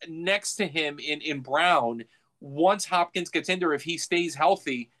guy next to him in Brown, once Hopkins gets in there, if he stays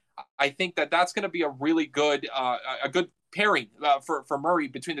healthy, I think that's going to be a really good pairing for Murray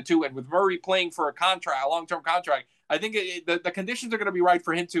between the two. And with Murray playing for a long-term contract, I think the conditions are going to be right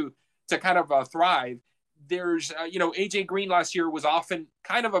for him to kind of thrive. There's, AJ Green last year was often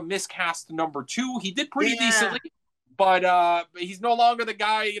kind of a miscast number 2. He did pretty decently, but he's no longer the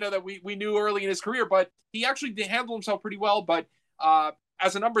guy, that we knew early in his career, but he actually did handle himself pretty well. But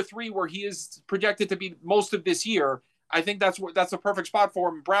as a number 3, where he is projected to be most of this year, I think that's the perfect spot for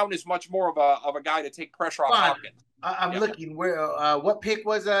him. Brown is much more of a guy to take pressure off Hopkins. I'm looking where what pick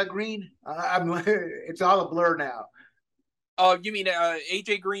was Green? It's all a blur now. Oh, you mean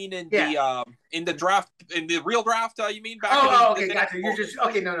AJ Green in the draft, in the real draft? You mean back? Okay, gotcha. You're just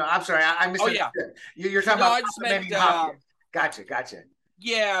okay. No, I'm sorry. I misunderstood. You're talking about. I just meant. Gotcha.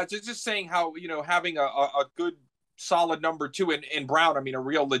 Yeah, just saying how having a good solid number 2 in Brown. I mean, a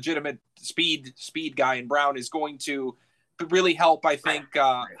real legitimate speed guy in Brown is going to really help. I think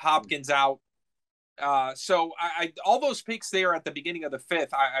Hopkins out. So I all those picks there at the beginning of the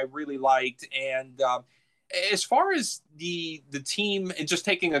 5th, I really liked. And as far as the team and just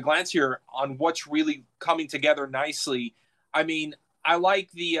taking a glance here on what's really coming together nicely, I mean, I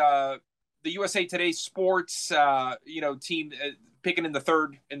like the USA Today Sports team picking in the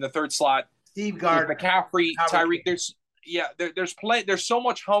third slot. Steve Gardner, McCaffrey, Tyreek. There's so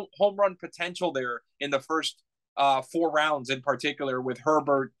much home run potential there in the first 4 rounds, in particular with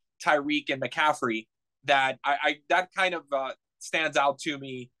Herbert, Tyreek, and McCaffrey. That that kind of stands out to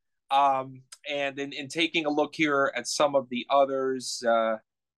me. And in taking a look here at some of the others,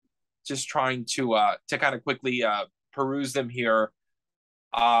 just trying to kind of quickly peruse them here.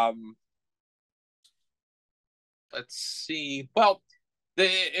 Let's see. Well.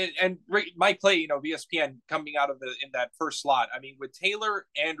 Mike Clay, ESPN coming out of in that first slot. I mean, with Taylor,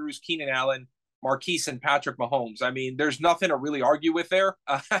 Andrews, Keenan Allen, Marquise and Patrick Mahomes. I mean, there's nothing to really argue with there.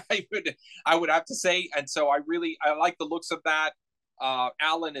 I would have to say, and so I like the looks of that.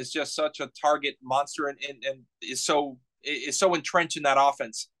 Allen is just such a target monster, and is so entrenched in that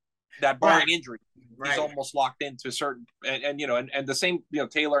offense that barring injury, he's almost locked into certain and the same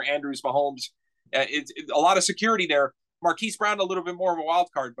Taylor, Andrews, Mahomes. It's a lot of security there. Marquise Brown a little bit more of a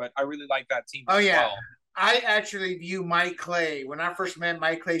wild card, but I really like that team as well. I actually view Mike Clay. When I first met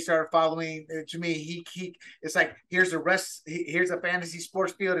Mike Clay, started following to me. He it's like here's a fantasy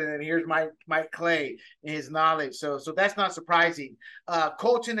sports field, and then here's Mike Clay and his knowledge. So that's not surprising.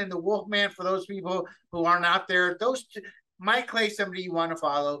 Colton and the Wolfman, for those people who aren't out there, Mike Clay, somebody you want to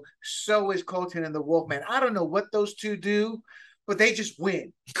follow. So is Colton and the Wolfman. I don't know what those two do, but they just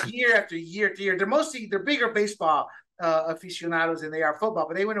win year after year after year. They're bigger baseball aficionados than they are football,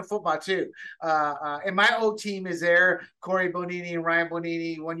 but they win in football too. And my old team is there. Corey Bonini and Ryan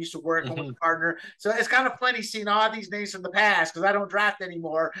Bonini, one used to work, one was a partner. So it's kind of funny seeing all these names from the past because I don't draft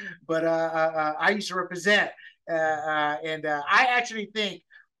anymore, but I used to represent. And I actually think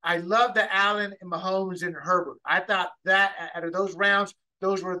I love the Allen and Mahomes and Herbert. I thought that out of those rounds,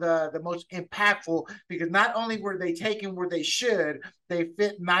 those were the most impactful because not only were they taken where they should, they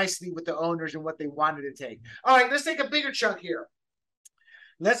fit nicely with the owners and what they wanted to take. All right, let's take a bigger chunk here.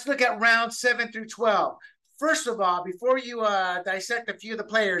 Let's look at rounds 7 through 12. First of all, before you dissect a few of the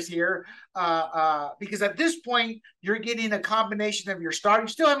players here, because at this point, you're getting a combination of your starting.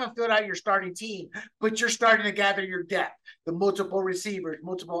 You still haven't filled out your starting team, but you're starting to gather your depth, the multiple receivers,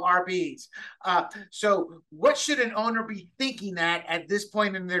 multiple RBs. So what should an owner be thinking at this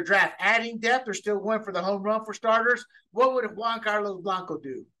point in their draft? Adding depth or still going for the home run for starters? What would Juan Blanco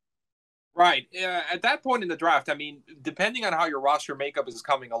do? Right. At that point in the draft, I mean, depending on how your roster makeup is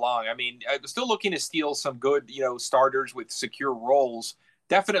coming along, I mean, I'm still looking to steal some good, starters with secure roles.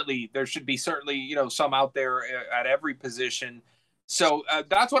 Definitely, there should be certainly, some out there at every position. So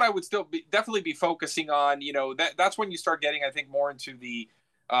that's what I would definitely be focusing on. That's when you start getting, I think, more into the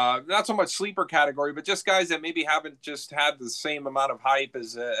not so much sleeper category, but just guys that maybe haven't just had the same amount of hype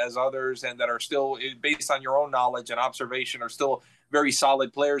as others, and that are still, based on your own knowledge and observation, are still very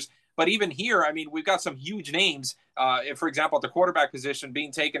solid players. But even here, I mean, we've got some huge names. For example, at the quarterback position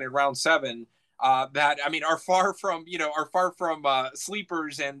being taken in round 7, that I mean are far from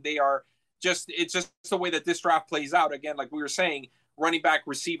sleepers, and they are it's just the way that this draft plays out. Again, like we were saying, running back,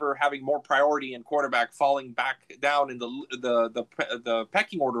 receiver having more priority, and quarterback falling back down in the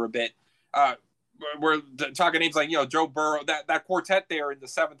pecking order a bit. We're talking names like Joe Burrow, that quartet there in the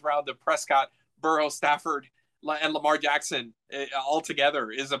 7th round of Prescott, Burrow, Stafford, and Lamar Jackson all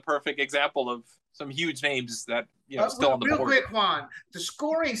together is a perfect example of some huge names that still on the board. Real quick, Juan, the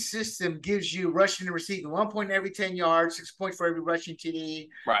scoring system gives you rushing and receiving 1 point every 10 yards, 6 points for every rushing TD.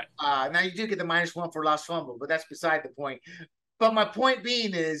 Right. Now you do get the -1 for lost fumble, but that's beside the point. But my point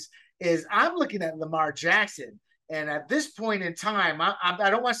being is I'm looking at Lamar Jackson, and at this point in time, I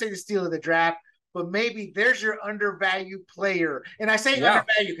don't want to say the steal of the draft, but maybe there's your undervalued player. And I say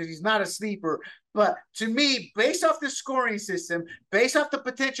undervalued because he's not a sleeper. But to me, based off the scoring system, based off the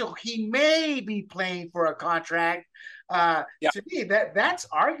potential he may be playing for a contract, to me, that's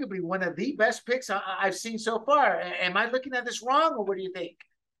arguably one of the best picks I've seen so far. Am I looking at this wrong, or what do you think?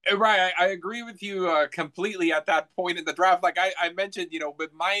 Right. I agree with you completely at that point in the draft. Like I mentioned,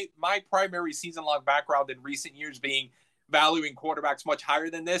 with my primary season-long background in recent years being valuing quarterbacks much higher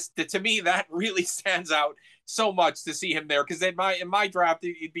than this, to me, that really stands out so much to see him there. Because in my draft,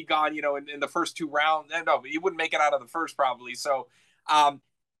 he'd be gone, in the first 2 rounds. No, he wouldn't make it out of the first probably. So,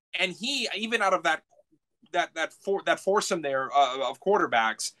 and he, even out of that foursome there of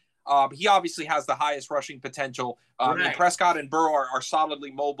quarterbacks, he obviously has the highest rushing potential. And Prescott and Burrow are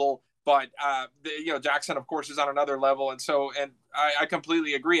solidly mobile, but Jackson, of course, is on another level. And I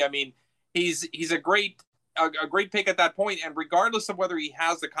completely agree. I mean, he's a great pick at that point, and regardless of whether he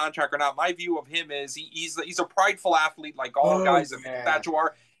has the contract or not, my view of him is he's a prideful athlete, like all guys that you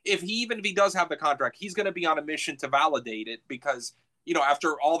are. If he does have the contract, he's going to be on a mission to validate it, because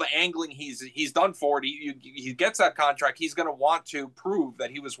after all the angling he's done for it, he gets that contract. He's going to want to prove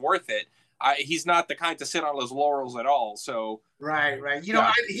that he was worth it. He's not the kind to sit on his laurels at all. So right.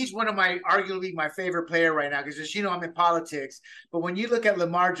 He's one of arguably my favorite player right now, because I'm in politics, but when you look at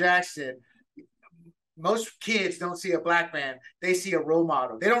Lamar Jackson, most kids don't see a black man. They see a role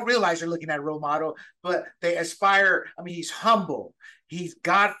model. They don't realize they're looking at a role model, but they aspire. I mean, he's humble. He's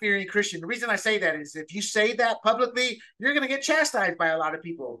God-fearing Christian. The reason I say that is if you say that publicly, you're going to get chastised by a lot of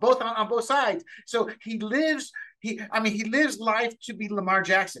people, both on both sides. So he lives life to be Lamar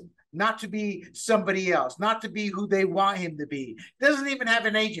Jackson. not to be somebody else, not to be who they want him to be. Doesn't even have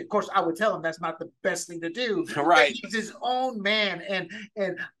an agent. Of course, I would tell him that's not the best thing to do. Right. He's his own man.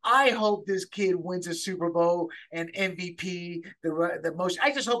 And I hope this kid wins a Super Bowl and MVP, the most.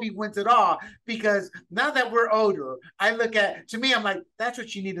 I just hope he wins it all, because now that we're older, I look at, to me, I'm like, that's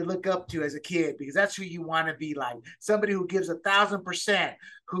what you need to look up to as a kid, because that's who you want to be like. Somebody who gives 1,000%,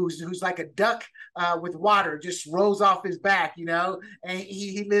 who's like a duck with water, just rolls off his back, and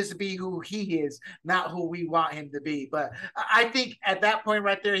he lives to be who he is, not who we want him to be. But I think at that point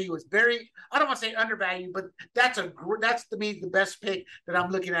right there, he was very, I don't want to say undervalued, but that's to me the best pick that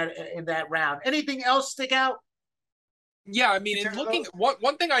I'm looking at in that round. Anything else stick out? Yeah, I mean, in looking,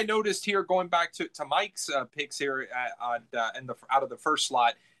 one thing I noticed here, going back to Mike's picks here out of the first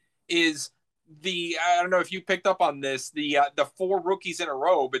slot, is I don't know if you picked up on this, the 4 rookies in a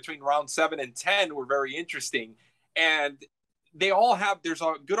row between round 7 and 10 were very interesting, and they all have, there's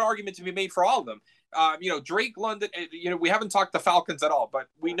a good argument to be made for all of them. Drake London, we haven't talked the Falcons at all, but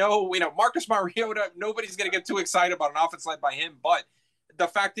we know Marcus Mariota, nobody's going to get too excited about an offense led by him, but the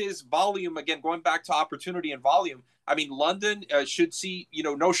fact is, volume, again, going back to opportunity and volume, I mean, London should see,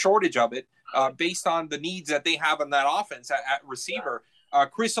 no shortage of it based on the needs that they have on that offense at receiver.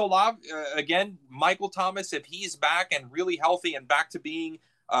 Chris Olave, again, Michael Thomas, if he's back and really healthy and back to being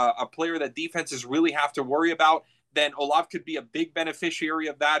a player that defenses really have to worry about, then Olave could be a big beneficiary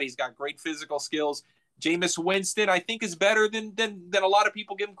of that. He's got great physical skills. Jameis Winston, I think, is better than a lot of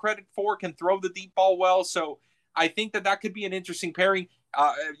people give him credit for, can throw the deep ball well. So I think that could be an interesting pairing.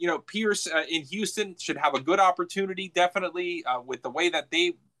 Pierce in Houston should have a good opportunity, definitely, with the way that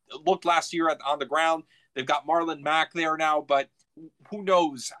they looked last year on the ground. They've got Marlon Mack there now, but who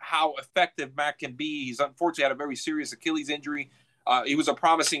knows how effective Mack can be. He's unfortunately had a very serious Achilles injury. He was a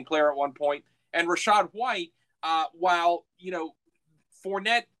promising player at one point. And Rachaad White, while,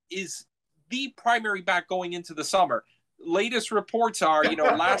 Fournette is the primary back going into the summer, latest reports are,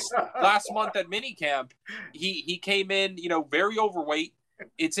 last month at minicamp, he came in, very overweight.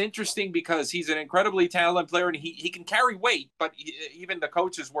 It's interesting because he's an incredibly talented player and he can carry weight, but even the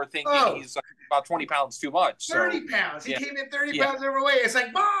coaches were thinking he's about 20 pounds too much. 30 pounds. He came in 30 pounds overweight. It's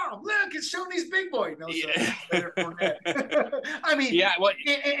like, Mom, look, it's showing these big boys. No, I mean, well,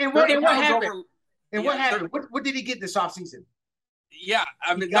 and what happened? What happened? What did he get this offseason? Yeah,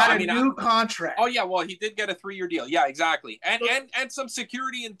 he got a new contract. Oh yeah, well, he did get a 3-year deal. Yeah, exactly, and some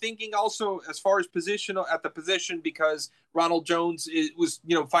security in thinking also as far as position at the position, because Ronald Jones was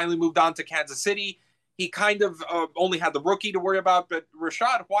finally moved on to Kansas City. He kind of only had the rookie to worry about, but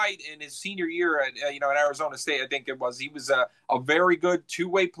Rachaad White in his senior year at Arizona State, I think it was, he was a very good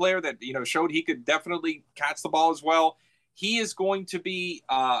two-way player that showed he could definitely catch the ball as well. He is going to be,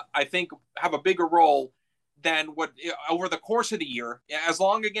 I think, have a bigger role than what over the course of the year. As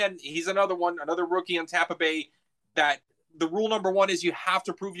long, again, he's another rookie in Tampa Bay, that the rule number one is you have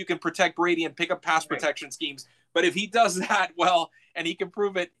to prove you can protect Brady and pick up pass protection schemes. But if he does that well and he can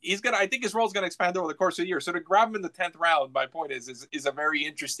prove it, I think his role is going to expand over the course of the year. So to grab him in the 10th round, my point is a very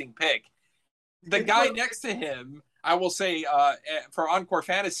interesting pick. The guy next to him, I will say, for Encore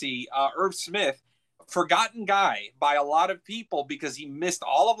Fantasy, Irv Smith, forgotten guy by a lot of people because he missed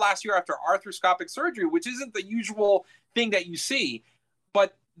all of last year after arthroscopic surgery, which isn't the usual thing that you see.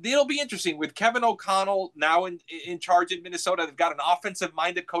 But it'll be interesting with Kevin O'Connell now in charge in Minnesota. They've got an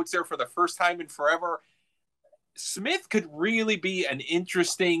offensive-minded coach there for the first time in forever. Smith could really be an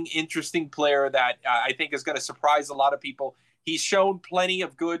interesting player that I think is going to surprise a lot of people. He's shown plenty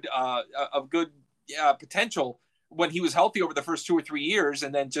of good potential when he was healthy over the first 2 or 3 years,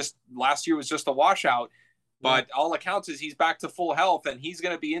 and then just last year was just a washout. But all accounts is he's back to full health, and he's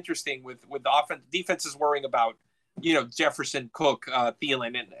going to be interesting with the defenses worrying about, Jefferson, Cook,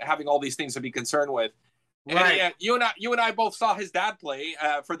 Thielen, and having all these things to be concerned with. Right. And, you and I both saw his dad play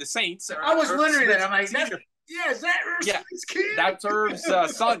for the Saints. I was wondering that. I'm like, is that Irv's kid? That's Irv's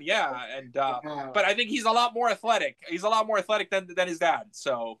son. Yeah, and but I think he's a lot more athletic. He's a lot more athletic than his dad.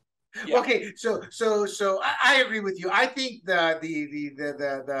 So. Yeah. Okay, so I agree with you. I think the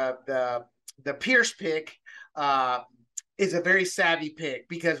Pierce pick is a very savvy pick,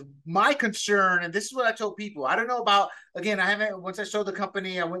 because my concern, and this is what I told people, I don't know about, again, once I sold the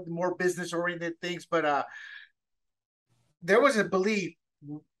company, I went to more business oriented things, but there was a belief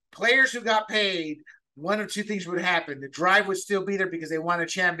players who got paid, one of two things would happen. The drive would still be there because they won a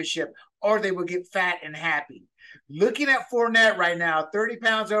championship, or they would get fat and happy. Looking at Fournette right now, 30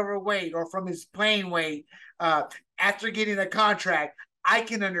 pounds overweight, or from his playing weight, after getting a contract, I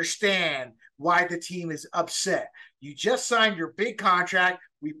can understand why the team is upset. You just signed your big contract.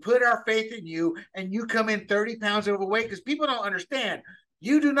 We put our faith in you, and you come in 30 pounds overweight, because people don't understand.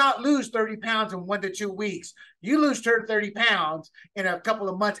 You do not lose 30 pounds in 1 to 2 weeks. You lose 30 pounds in a couple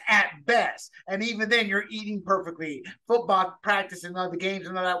of months at best. And even then, you're eating perfectly. Football practice and other games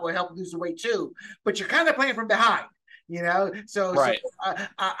and all that will help lose the weight too. But you're kind of playing from behind, you know? Right.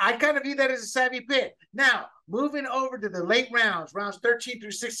 I kind of view that as a savvy pick. Now, moving over to the late rounds 13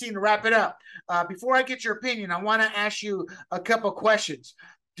 through 16 to wrap it up. Before I get your opinion, I want to ask you a couple questions.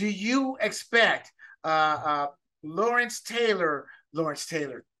 Do you expect Lawrence Taylor,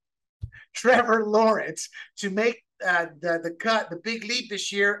 Trevor Lawrence to make the cut, the big leap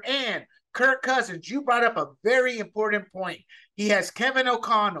this year? And Kirk Cousins, you brought up a very important point. He has Kevin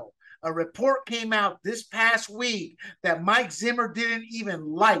O'Connell. A report came out this past week that Mike Zimmer didn't even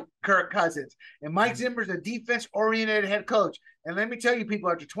like Kirk Cousins. And Mike Zimmer's a defense-oriented head coach. And let me tell you, people,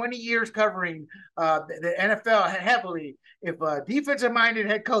 after 20 years covering the NFL heavily, if a defensive-minded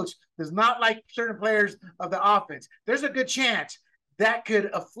head coach does not like certain players of the offense, there's a good chance that could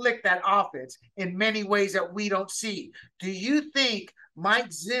afflict that offense in many ways that we don't see. Do you think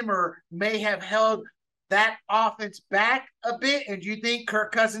Mike Zimmer may have held that offense back a bit? And do you think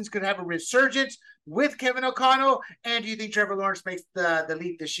Kirk Cousins could have a resurgence with Kevin O'Connell? And do you think Trevor Lawrence makes the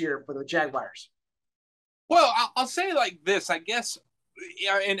leap this year for the Jaguars? Well, I'll say like this, I guess,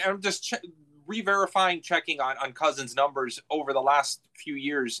 and I'm just re-verifying, checking on Cousins' numbers over the last few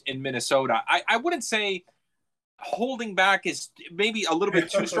years in Minnesota. I wouldn't say holding back is maybe a little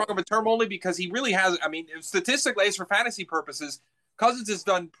bit too strong of a term, only because he really has, I mean, statistically, as for fantasy purposes, Cousins has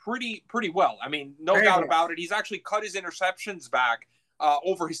done pretty well. I mean, no doubt about it. He's actually cut his interceptions back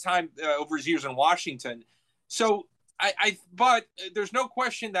over his time, over his years in Washington. So but there's no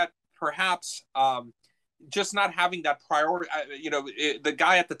question that perhaps just not having that priority, the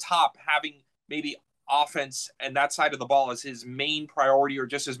guy at the top having maybe offense and that side of the ball as his main priority or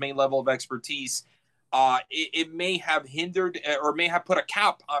just his main level of expertise, it may have hindered or may have put a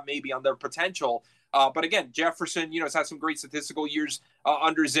cap on maybe on their potential. But again, Jefferson, has had some great statistical years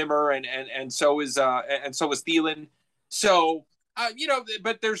under Zimmer, and so is Thielen. So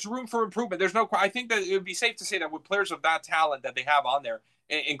but there's room for improvement. I think that it would be safe to say that with players of that talent that they have on there,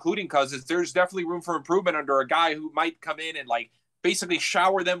 including Cousins, there's definitely room for improvement under a guy who might come in and like basically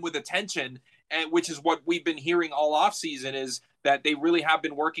shower them with attention, and which is what we've been hearing all offseason is that they really have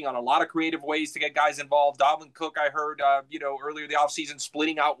been working on a lot of creative ways to get guys involved. Dalvin Cook, I heard, earlier the offseason,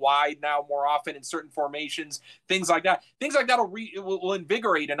 splitting out wide now more often in certain formations, things like that. Things like that will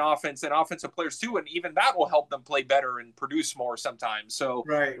invigorate an offense and offensive players too, and even that will help them play better and produce more sometimes. So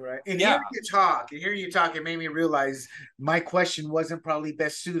right. And hearing you talk, it made me realize my question wasn't probably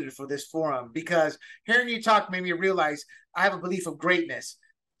best suited for this forum, because hearing you talk made me realize I have a belief of greatness.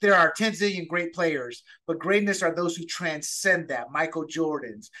 There are 10 zillion great players, but greatness are those who transcend that. Michael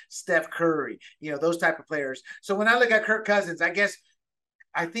Jordan's, Steph Curry, those type of players. So when I look at Kirk Cousins, I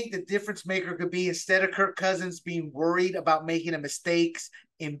think the difference maker could be, instead of Kirk Cousins being worried about making mistakes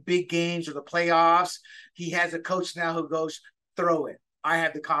in big games or the playoffs, he has a coach now who goes, throw it. I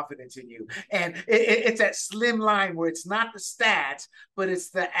have the confidence in you. And it's that slim line where it's not the stats, but it's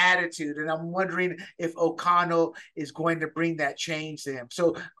the attitude. And I'm wondering if O'Connell is going to bring that change to him.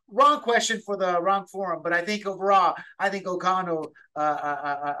 So wrong question for the wrong forum, but I think overall, O'Connell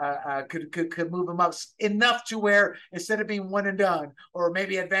could move him up enough to where instead of being one and done or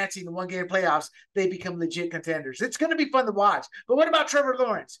maybe advancing the 1 game playoffs, they become legit contenders. It's going to be fun to watch. But what about Trevor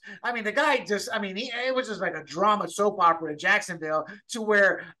Lawrence? I mean, the guy it was just like a drama soap opera in Jacksonville, to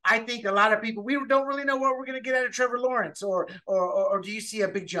where I think a lot of people, we don't really know what we're going to get out of Trevor Lawrence, or do you see a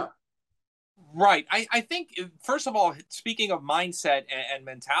big jump? Right. I think, first of all, speaking of mindset and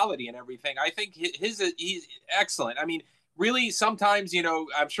mentality and everything, I think he's excellent. I mean, really, sometimes,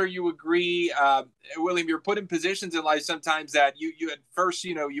 I'm sure you agree, William, you're put in positions in life sometimes that you at first,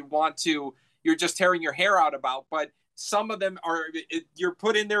 you're just tearing your hair out about, but some of them you're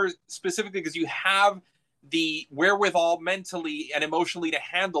put in there specifically because you have the wherewithal mentally and emotionally to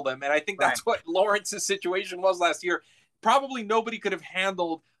handle them. And I think that's what Lawrence's situation was last year. Probably nobody could have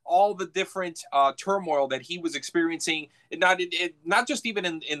handled all the different turmoil that he was experiencing, not just even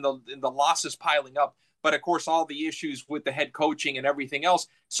in the losses piling up, but of course all the issues with the head coaching and everything else.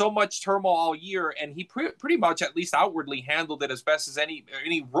 So much turmoil all year, and he pretty much, at least outwardly, handled it as best as any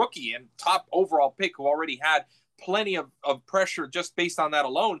rookie and top overall pick who already had plenty of pressure just based on that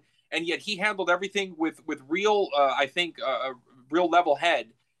alone. And yet he handled everything with real, I think, a real level head.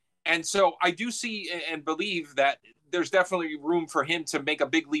 And so I do see and believe that there's definitely room for him to make a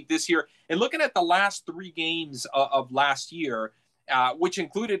big leap this year. And looking at the last 3 games of last year, which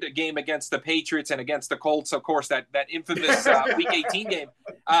included a game against the Patriots and against the Colts, of course, that infamous Week 18 game.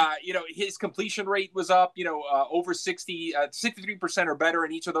 His completion rate was up, over 63% or better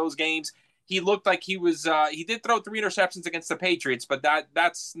in each of those games. He looked like he did throw 3 interceptions against the Patriots, but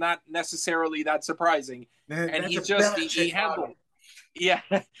that's not necessarily that surprising. And he handled, yeah,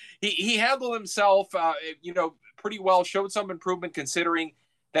 he handled himself, pretty well, showed some improvement considering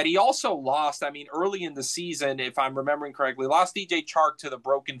that he also lost, early in the season, if I'm remembering correctly, lost DJ Chark to the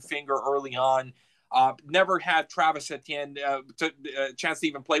broken finger early on. Never had Travis Etienne a chance to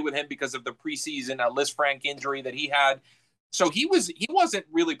even play with him because of the preseason Lisfranc injury that he had. So he wasn't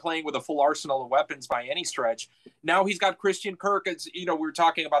really playing with a full arsenal of weapons by any stretch. Now he's got Christian Kirk. As we were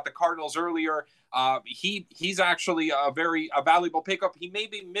talking about the Cardinals earlier. He's actually a valuable pickup. He may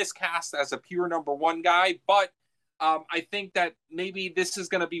be miscast as a pure number 1 guy, but I think that maybe this is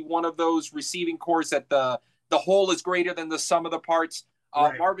going to be one of those receiving cores that the whole is greater than the sum of the parts.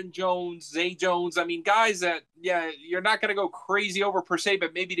 Right. Marvin Jones, Zay Jones. Guys that, you're not going to go crazy over per se,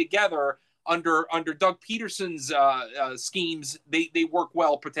 but maybe together under Doug Peterson's schemes, they work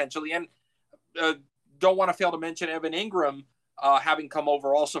well potentially. And don't want to fail to mention Evan Ingram having come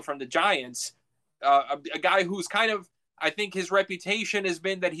over also from the Giants, a guy who's kind of, I think his reputation has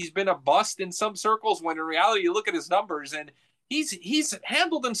been that he's been a bust in some circles, when in reality you look at his numbers and he's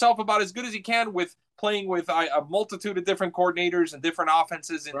handled himself about as good as he can with playing with a multitude of different coordinators and different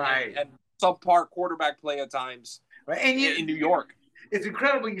offenses and subpar quarterback play at times in New York. It's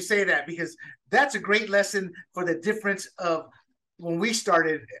incredible you say that, because that's a great lesson for the difference of when we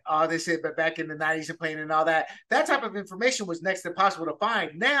started, they said, but back in the 90s and playing and all that type of information was next to impossible to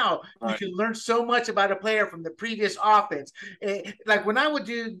find. Now you can learn so much about a player from the previous offense. Like when I would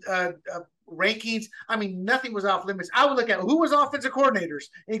do rankings, nothing was off limits. I would look at who was offensive coordinators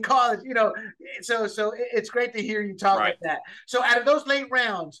in college, so it's great to hear you talk like that. So out of those late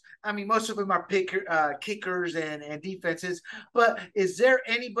rounds, most of them are kickers and defenses, but is there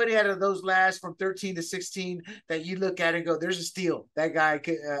anybody out of those last from 13 to 16 that you look at and go, there's a steal, that guy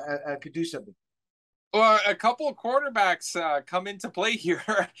could do something? Well, a couple of quarterbacks come into play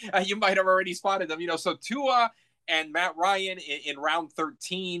here. You might have already spotted them, so Tua and Matt Ryan in round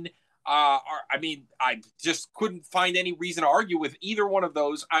 13. I just couldn't find any reason to argue with either one of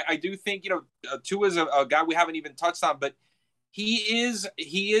those. I do think, Tua is a guy we haven't even touched on, but he is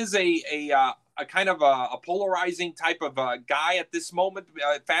a kind of a polarizing type of guy at this moment,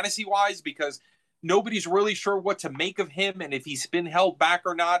 fantasy wise, because nobody's really sure what to make of him and if he's been held back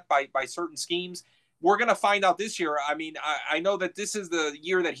or not by certain schemes. We're going to find out this year. I know that this is the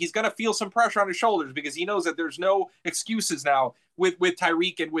year that he's going to feel some pressure on his shoulders, because he knows that there's no excuses now with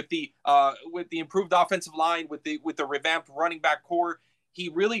Tyreek and with the improved offensive line, with the revamped running back core. He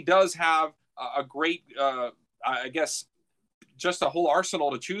really does have a great, I guess, just a whole arsenal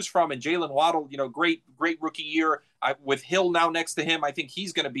to choose from. And Jalen Waddle, great rookie year with Hill now next to him. I think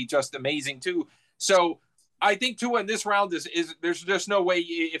he's going to be just amazing too. So I think Tua in this round is there's just no way,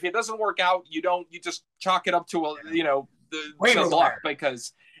 if it doesn't work out, you just chalk it up to the luck,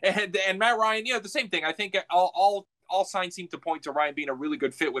 because and Matt Ryan, the same thing. I think all signs seem to point to Ryan being a really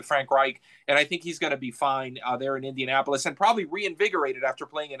good fit with Frank Reich, and I think he's going to be fine there in Indianapolis and probably reinvigorated after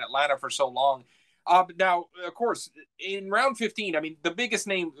playing in Atlanta for so long. Now, of course, in round 15, the biggest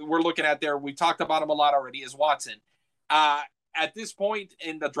name we're looking at there, we talked about him a lot already, is Watson. At this point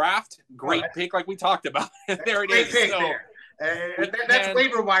in the draft, great pick, like we talk about. There it is. So that's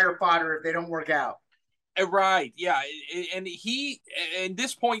waiver wire fodder if they don't work out. Right. Yeah. And at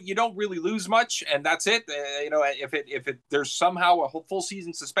this point, you don't really lose much, and that's it. If there's somehow a whole full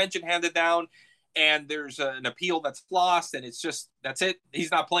season suspension handed down, and there's an appeal that's lost, and that's it.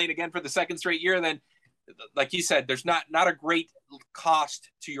 He's not playing again for the second straight year. Then, like you said, there's not a great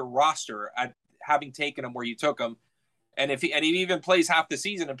cost to your roster at having taken him where you took him. And if he even plays half the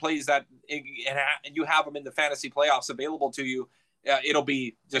season and plays that, and you have him in the fantasy playoffs available to you, it'll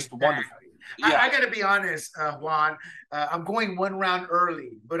be just wonderful. Yeah. I got to be honest, Juan. I'm going one round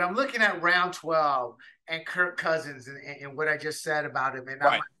early, but I'm looking at round 12 and Kirk Cousins and what I just said about him, and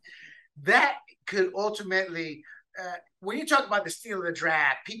that could ultimately, when you talk about the steal of the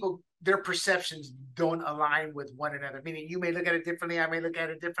draft, people, their perceptions don't align with one another. Meaning, you may look at it differently, I may look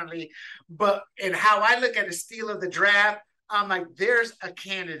at it differently, but in how I look at the steal of the draft, I'm like, there's a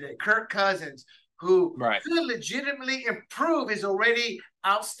candidate, Kirk Cousins, who could legitimately improve his already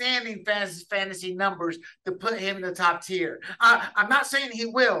outstanding fantasy numbers to put him in the top tier. I'm not saying he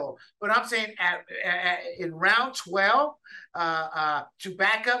will, but I'm saying in round 12 to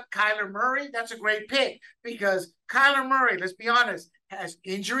back up Kyler Murray, that's a great pick, because Kyler Murray, let's be honest, has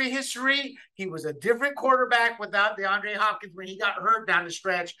injury history. He was a different quarterback without DeAndre Hopkins when he got hurt down the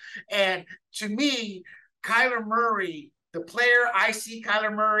stretch. And to me, Kyler Murray, the player I see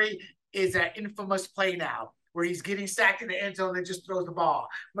Kyler Murray is that infamous play now where he's getting sacked in the end zone and just throws the ball.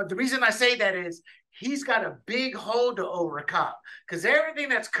 But the reason I say that is he's got a big hole to overcome because everything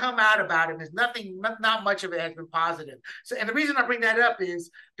that's come out about him is not much of it has been positive. So, and the reason I bring that up is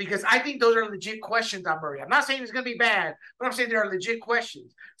because I think those are legit questions on Murray. I'm not saying it's going to be bad, but I'm saying there are legit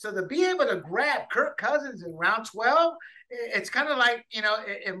questions. So to be able to grab Kirk Cousins in round 12, it's kind of like,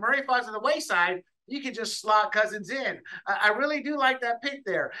 if Murray falls to the wayside, you can just slot Cousins in. I really do like that pick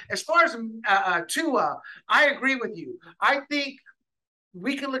there. As far as Tua, I agree with you. I think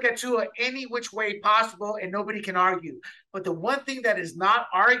we can look at Tua any which way possible and nobody can argue. But the one thing that is not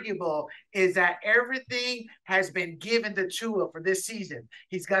arguable is that everything has been given to Tua for this season.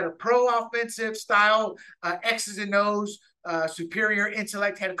 He's got a pro offensive style, X's and O's, superior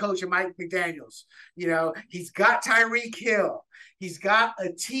intellect head coach in Mike McDaniels. He's got Tyreek Hill. He's got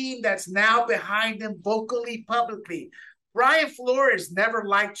a team that's now behind him vocally, publicly. Brian Flores never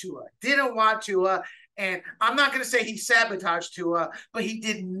liked Tua, didn't want Tua. And I'm not going to say he sabotaged Tua, but he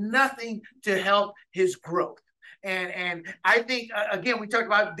did nothing to help his growth. And I think, again, we talked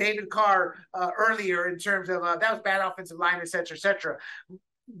about David Carr earlier in terms of that was bad offensive line, et cetera, et cetera.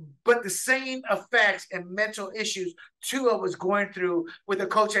 But the same effects and mental issues Tua was going through with a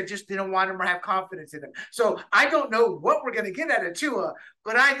coach that just didn't want him or have confidence in him. So I don't know what we're going to get out of Tua,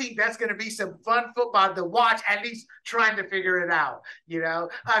 but I think that's going to be some fun football to watch, at least trying to figure it out,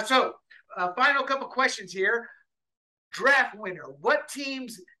 So final couple questions here. Draft winner. What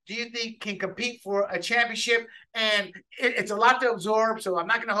teams do you think can compete for a championship? And it's a lot to absorb, so I'm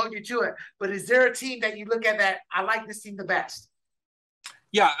not going to hold you to it. But is there a team that you look at that I like this team the best?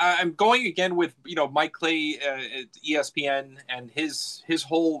 Yeah, I'm going again with Mike Clay at ESPN and his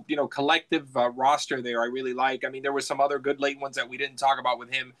whole collective roster there. I really like. I mean, there were some other good late ones that we didn't talk about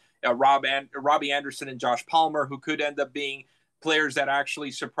with him. Robbie Anderson and Josh Palmer, who could end up being players that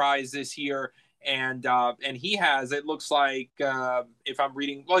actually surprised this year. And he has, it looks like, if I'm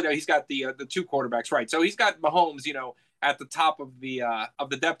reading, he's got the two quarterbacks, right? So he's got Mahomes, at the top of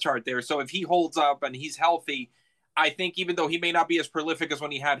the depth chart there. So if he holds up and he's healthy, I think even though he may not be as prolific as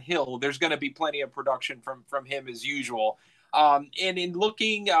when he had Hill, there's going to be plenty of production from him as usual. And in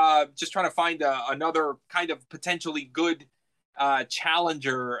looking, just trying to find another kind of potentially good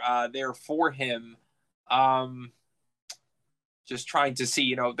challenger there for him. Just trying to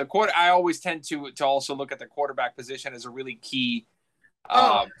see, I always tend to also look at the quarterback position as a really key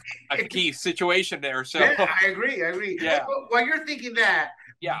key situation there. So yeah, I agree. Yeah. While you're thinking that,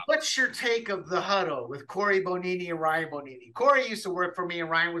 yeah, what's your take of the huddle with Corey Bonini and Ryan Bonini? Corey used to work for me, and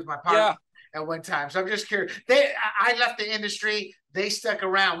Ryan was my partner at one time. So I'm just curious. I left the industry. They stuck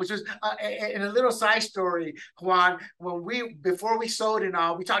around, which was in a little side story, Juan. Before we sold and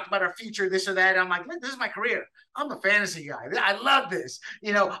all, we talked about our future, this or that. I'm like, look, this is my career. I'm a fantasy guy. I love this.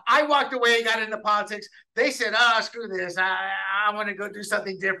 I walked away, got into politics. They said, screw this. I want to go do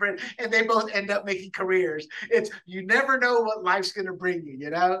something different. And they both end up making careers. You never know what life's going to bring you,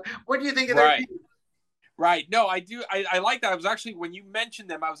 What do you think of that? Right. No, I do. I like that. I was actually, when you mentioned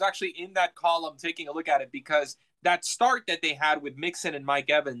them, I was actually in that column taking a look at it because that start that they had with Mixon and Mike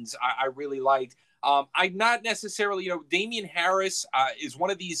Evans, I really liked. I'm not necessarily, Damian Harris is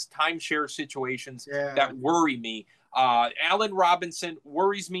one of these timeshare situations that worry me. Allen Robinson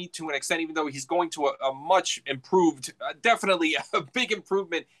worries me to an extent, even though he's going to a much improved, definitely a big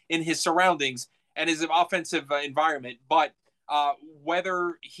improvement in his surroundings and his offensive environment. But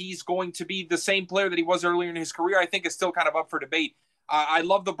whether he's going to be the same player that he was earlier in his career, I think is still kind of up for debate. I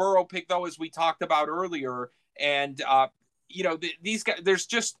love the Burrow pick, though, as we talked about earlier. And, these guys, there's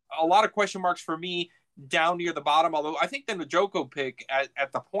just a lot of question marks for me down near the bottom. Although I think the Njoku pick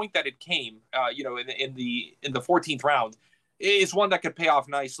at the point that it came, in the 14th round, is one that could pay off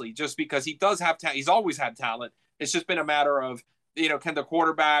nicely just because he does have talent. He's always had talent. It's just been a matter of, can the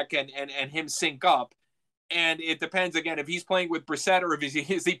quarterback and him sync up? And it depends, again, if he's playing with Brissett or if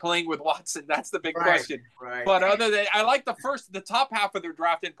is he playing with Watson. That's the big question. Right. But other than, I like the top half of their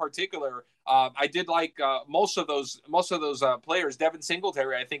draft in particular. I did like most of those players. Devin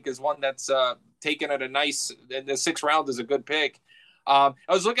Singletary, I think, is one that's taken at in the 6th round is a good pick. I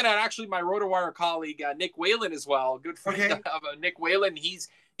was looking at actually my RotoWire colleague Nick Whalen as well. Good friend of Nick Whalen.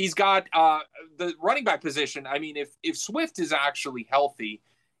 He's got the running back position. I mean, if Swift is actually healthy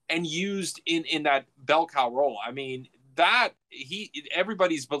and used in that bell cow role, I mean,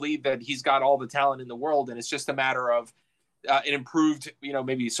 everybody's believed that he's got all the talent in the world, and it's just a matter of an improved,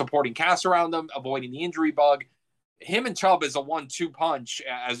 maybe supporting cast around them, avoiding the injury bug. him and Chubb as a 1-2 punch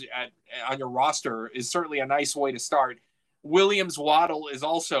on your roster is certainly a nice way to start. Williams Waddle is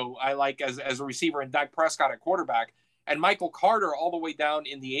also I like as a receiver, and Dak Prescott at quarterback. And Michael Carter all the way down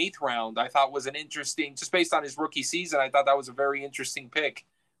in the 8th round, I thought was an interesting, just based on his rookie season, I thought that was a very interesting pick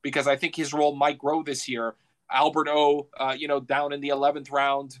because I think his role might grow this year. Albert O, down in the 11th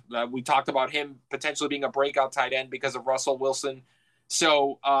round. We talked about him potentially being a breakout tight end because of Russell Wilson.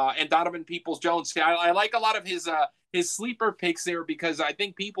 So, and Donovan Peoples-Jones. I like a lot of his sleeper picks there because I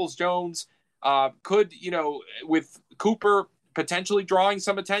think Peoples-Jones could, with Cooper potentially drawing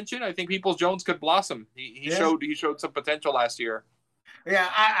some attention, I think Peoples-Jones could blossom. He showed some potential last year. Yeah,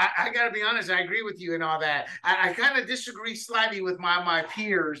 I got to be honest. I agree with you and all that. I kind of disagree slightly with my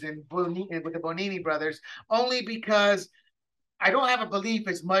peers and with the Bonini brothers, only because I don't have a belief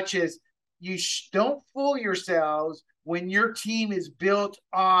as much as you don't fool yourselves when your team is built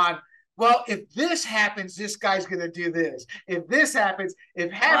on, well, if this happens, this guy's going to do this. If this happens,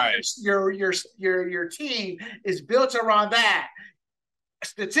 if half your team is built around that,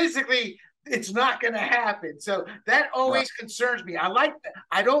 statistically, it's not going to happen. So that always concerns me.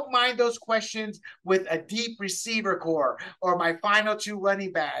 I don't mind those questions with a deep receiver core or my final 2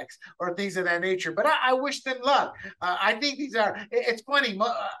 running backs or things of that nature. But I wish them luck. I think it's funny.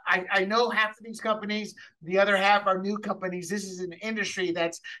 I know half of these companies, the other half are new companies. This is an industry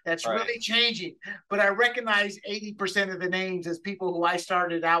that's really changing. But I recognize 80% of the names as people who I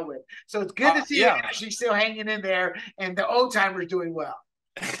started out with. So it's good to see them actually still hanging in there and the old timers doing well.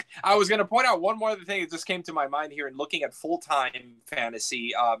 I was going to point out one more other thing that just came to my mind here in looking at full-time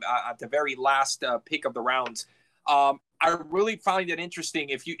fantasy at the very last pick of the rounds. I really find it interesting.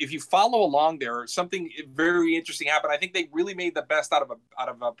 If you follow along there, something very interesting happened. I think they really made the best out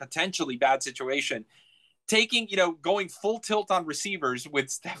of a potentially bad situation. Going full tilt on receivers with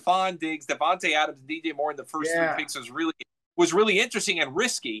Stephon Diggs, Devontae Adams, DJ Moore in the first 3 picks was really interesting and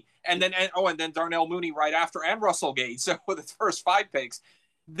risky. And then Darnell Mooney right after, and Russell Gage. So with the first 5 picks.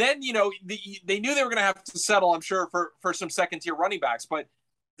 Then, they knew they were going to have to settle, I'm sure, for some second-tier running backs. But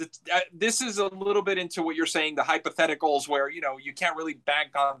this is a little bit into what you're saying, the hypotheticals where, you can't really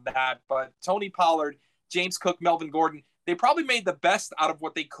bank on that. But Tony Pollard, James Cook, Melvin Gordon, they probably made the best out of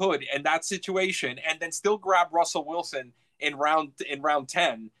what they could in that situation and then still grab Russell Wilson in round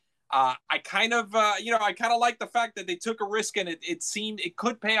 10. I kind of like the fact that they took a risk and it seemed it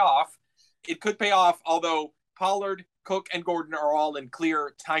could pay off. It could pay off, although Pollard, Cook, and Gordon are all in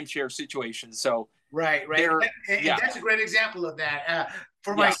clear timeshare situations. So right. And that's a great example of that.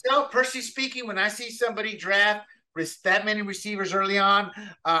 For myself, personally speaking, when I see somebody draft that many receivers early on,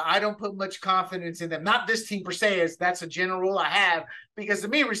 I don't put much confidence in them. Not this team per se, as that's a general rule I have, because to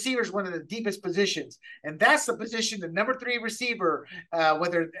me, receiver is one of the deepest positions, and that's the position, the number 3 receiver,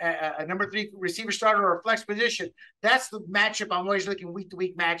 whether a number 3 receiver starter or a flex position. That's the matchup I'm always looking week to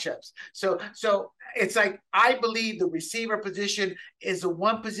week matchups. So it's like I believe the receiver position is the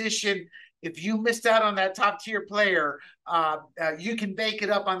one position. If you missed out on that top tier player, you can make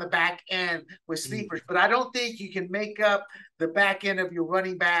it up on the back end with sleepers. But I don't think you can make up the back end of your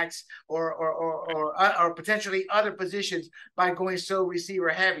running backs or potentially other positions by going so receiver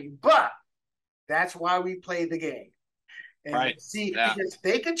heavy. But that's why we play the game. And because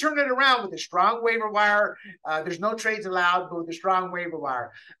they can turn it around with a strong waiver wire. There's no trades allowed, but with a strong waiver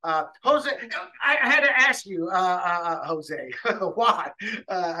wire. Jose, I had to ask you, Jose, why?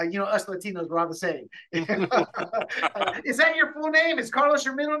 Us Latinos, we're all the same. Is that your full name? Is Carlos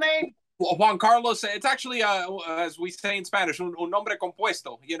your middle name? Well, Juan Carlos. It's actually, as we say in Spanish, un nombre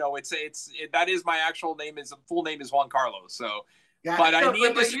compuesto. That is my actual name. Full name is Juan Carlos. So. But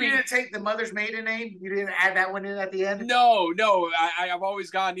you didn't take the mother's maiden name? You didn't add that one in at the end? No. I've always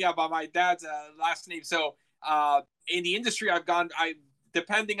gone, by my dad's last name. So in the industry,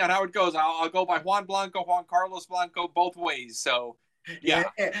 depending on how it goes, I'll go by Juan Blanco, Juan Carlos Blanco, both ways. So, yeah.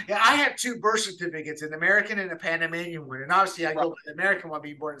 I have 2 birth certificates, an American and a Panamanian one. And obviously, I go by the American one,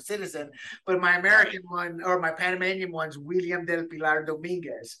 being born a citizen. But my American one, or my Panamanian one's William del Pilar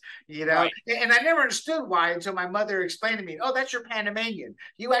Dominguez. Right. And I never understood why until my mother explained to me, "Oh, that's your Panamanian.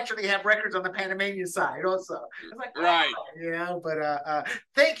 You actually have records on the Panamanian side also." I was like, right. But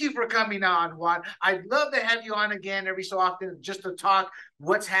thank you for coming on, Juan. I'd love to have you on again every so often just to talk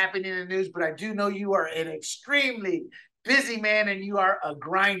what's happening in the news. But I do know you are an extremely busy man, and you are a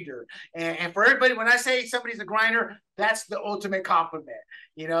grinder. And for everybody, when I say somebody's a grinder, that's the ultimate compliment.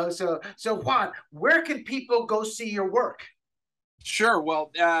 So Juan, where can people go see your work? Sure.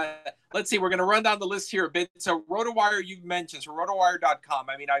 Well, let's see. We're going to run down the list here a bit. So RotoWire, you mentioned, so rotowire.com.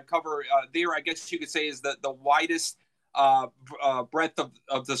 I mean, I cover there, I guess you could say, is the widest breadth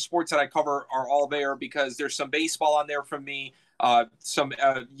of the sports that I cover are all there, because there's some baseball on there from me, some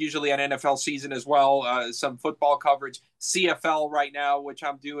usually an NFL season as well, some football coverage, CFL right now, which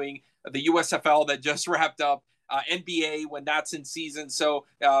I'm doing, the USFL that just wrapped up, NBA when that's in season. So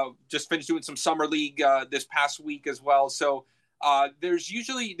just finished doing some summer league this past week as well. So there's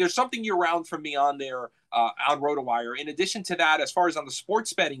something year round from me on there on RotoWire. In addition to that, as far as on the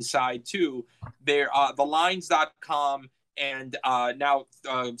sports betting side too, there thelines.com and now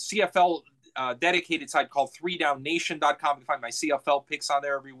CFL dedicated site called 3downnation.com. You can find my CFL picks on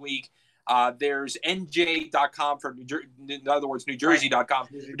there every week. There's NJ.com for in other words, NewJersey.com.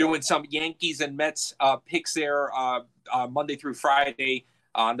 We're doing some Yankees and Mets picks there Monday through Friday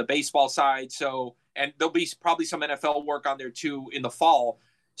on the baseball side. So, and there'll be probably some NFL work on there too in the fall.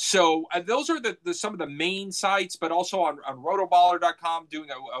 So those are some of the main sites, but also on rotoballer.com, doing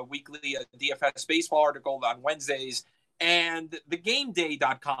a weekly DFS baseball article on Wednesdays. And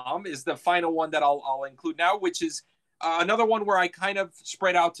thegameday.com is the final one that I'll include now, which is another one where I kind of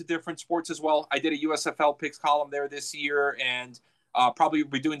spread out to different sports as well. I did a USFL picks column there this year, and probably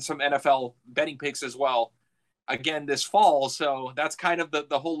be doing some NFL betting picks as well again this fall. So that's kind of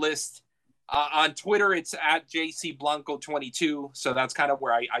the whole list. On Twitter, it's at JCBlanco22. So that's kind of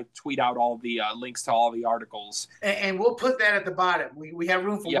where I tweet out all the links to all the articles. And we'll put that at the bottom. We have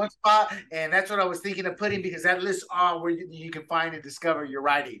room for one spot, and that's what I was thinking of putting, because that lists all where you can find and discover your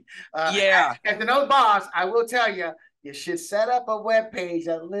writing. As the no boss, I will tell you, you should set up a web page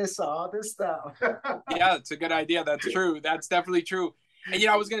that lists all this stuff. Yeah, it's a good idea. That's true. That's definitely true. And,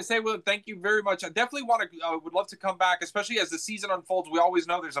 I was going to say, well, thank you very much. I definitely would love to come back, especially as the season unfolds. We always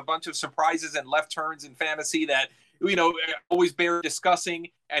know there's a bunch of surprises and left turns in fantasy that, always bear discussing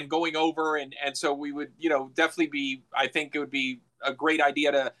and going over. And so we would, definitely I think it would be a great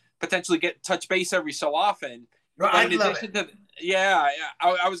idea to potentially touch base every so often. I love it.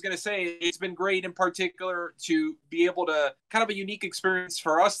 I was going to say, it's been great in particular to be able to kind of a unique experience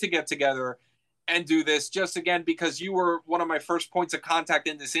for us to get together and do this, just again, because you were one of my first points of contact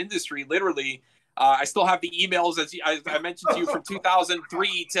in this industry. Literally, I still have the emails, as I mentioned to you, from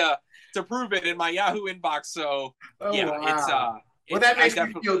 2003 to prove it in my Yahoo inbox. So wow. That makes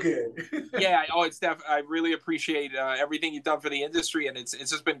me feel good. I really appreciate everything you've done for the industry, and it's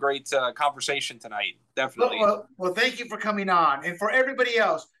just been great conversation tonight. Definitely. Well, thank you for coming on, and for everybody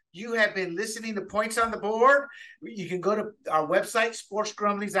else. You have been listening to Points on the Board. You can go to our website,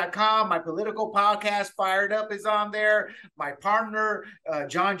 sportsgrumblings.com. My political podcast, Fired Up, is on there. My partner,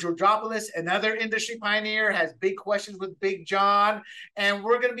 John Georgopoulos, another industry pioneer, has Big Questions with Big John. And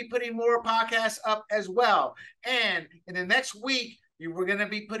we're going to be putting more podcasts up as well. And in the next week, we're going to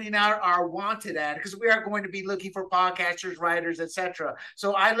be putting out our wanted ad, because we are going to be looking for podcasters, writers, etc.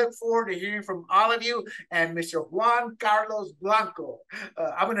 So I look forward to hearing from all of you and Mr. Juan Carlos Blanco.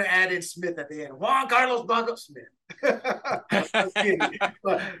 I'm going to add in Smith at the end. Juan Carlos Blanco Smith.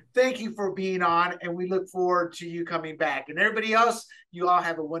 But thank you for being on, and we look forward to you coming back. And everybody else, you all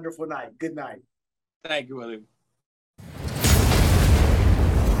have a wonderful night. Good night. Thank you, William.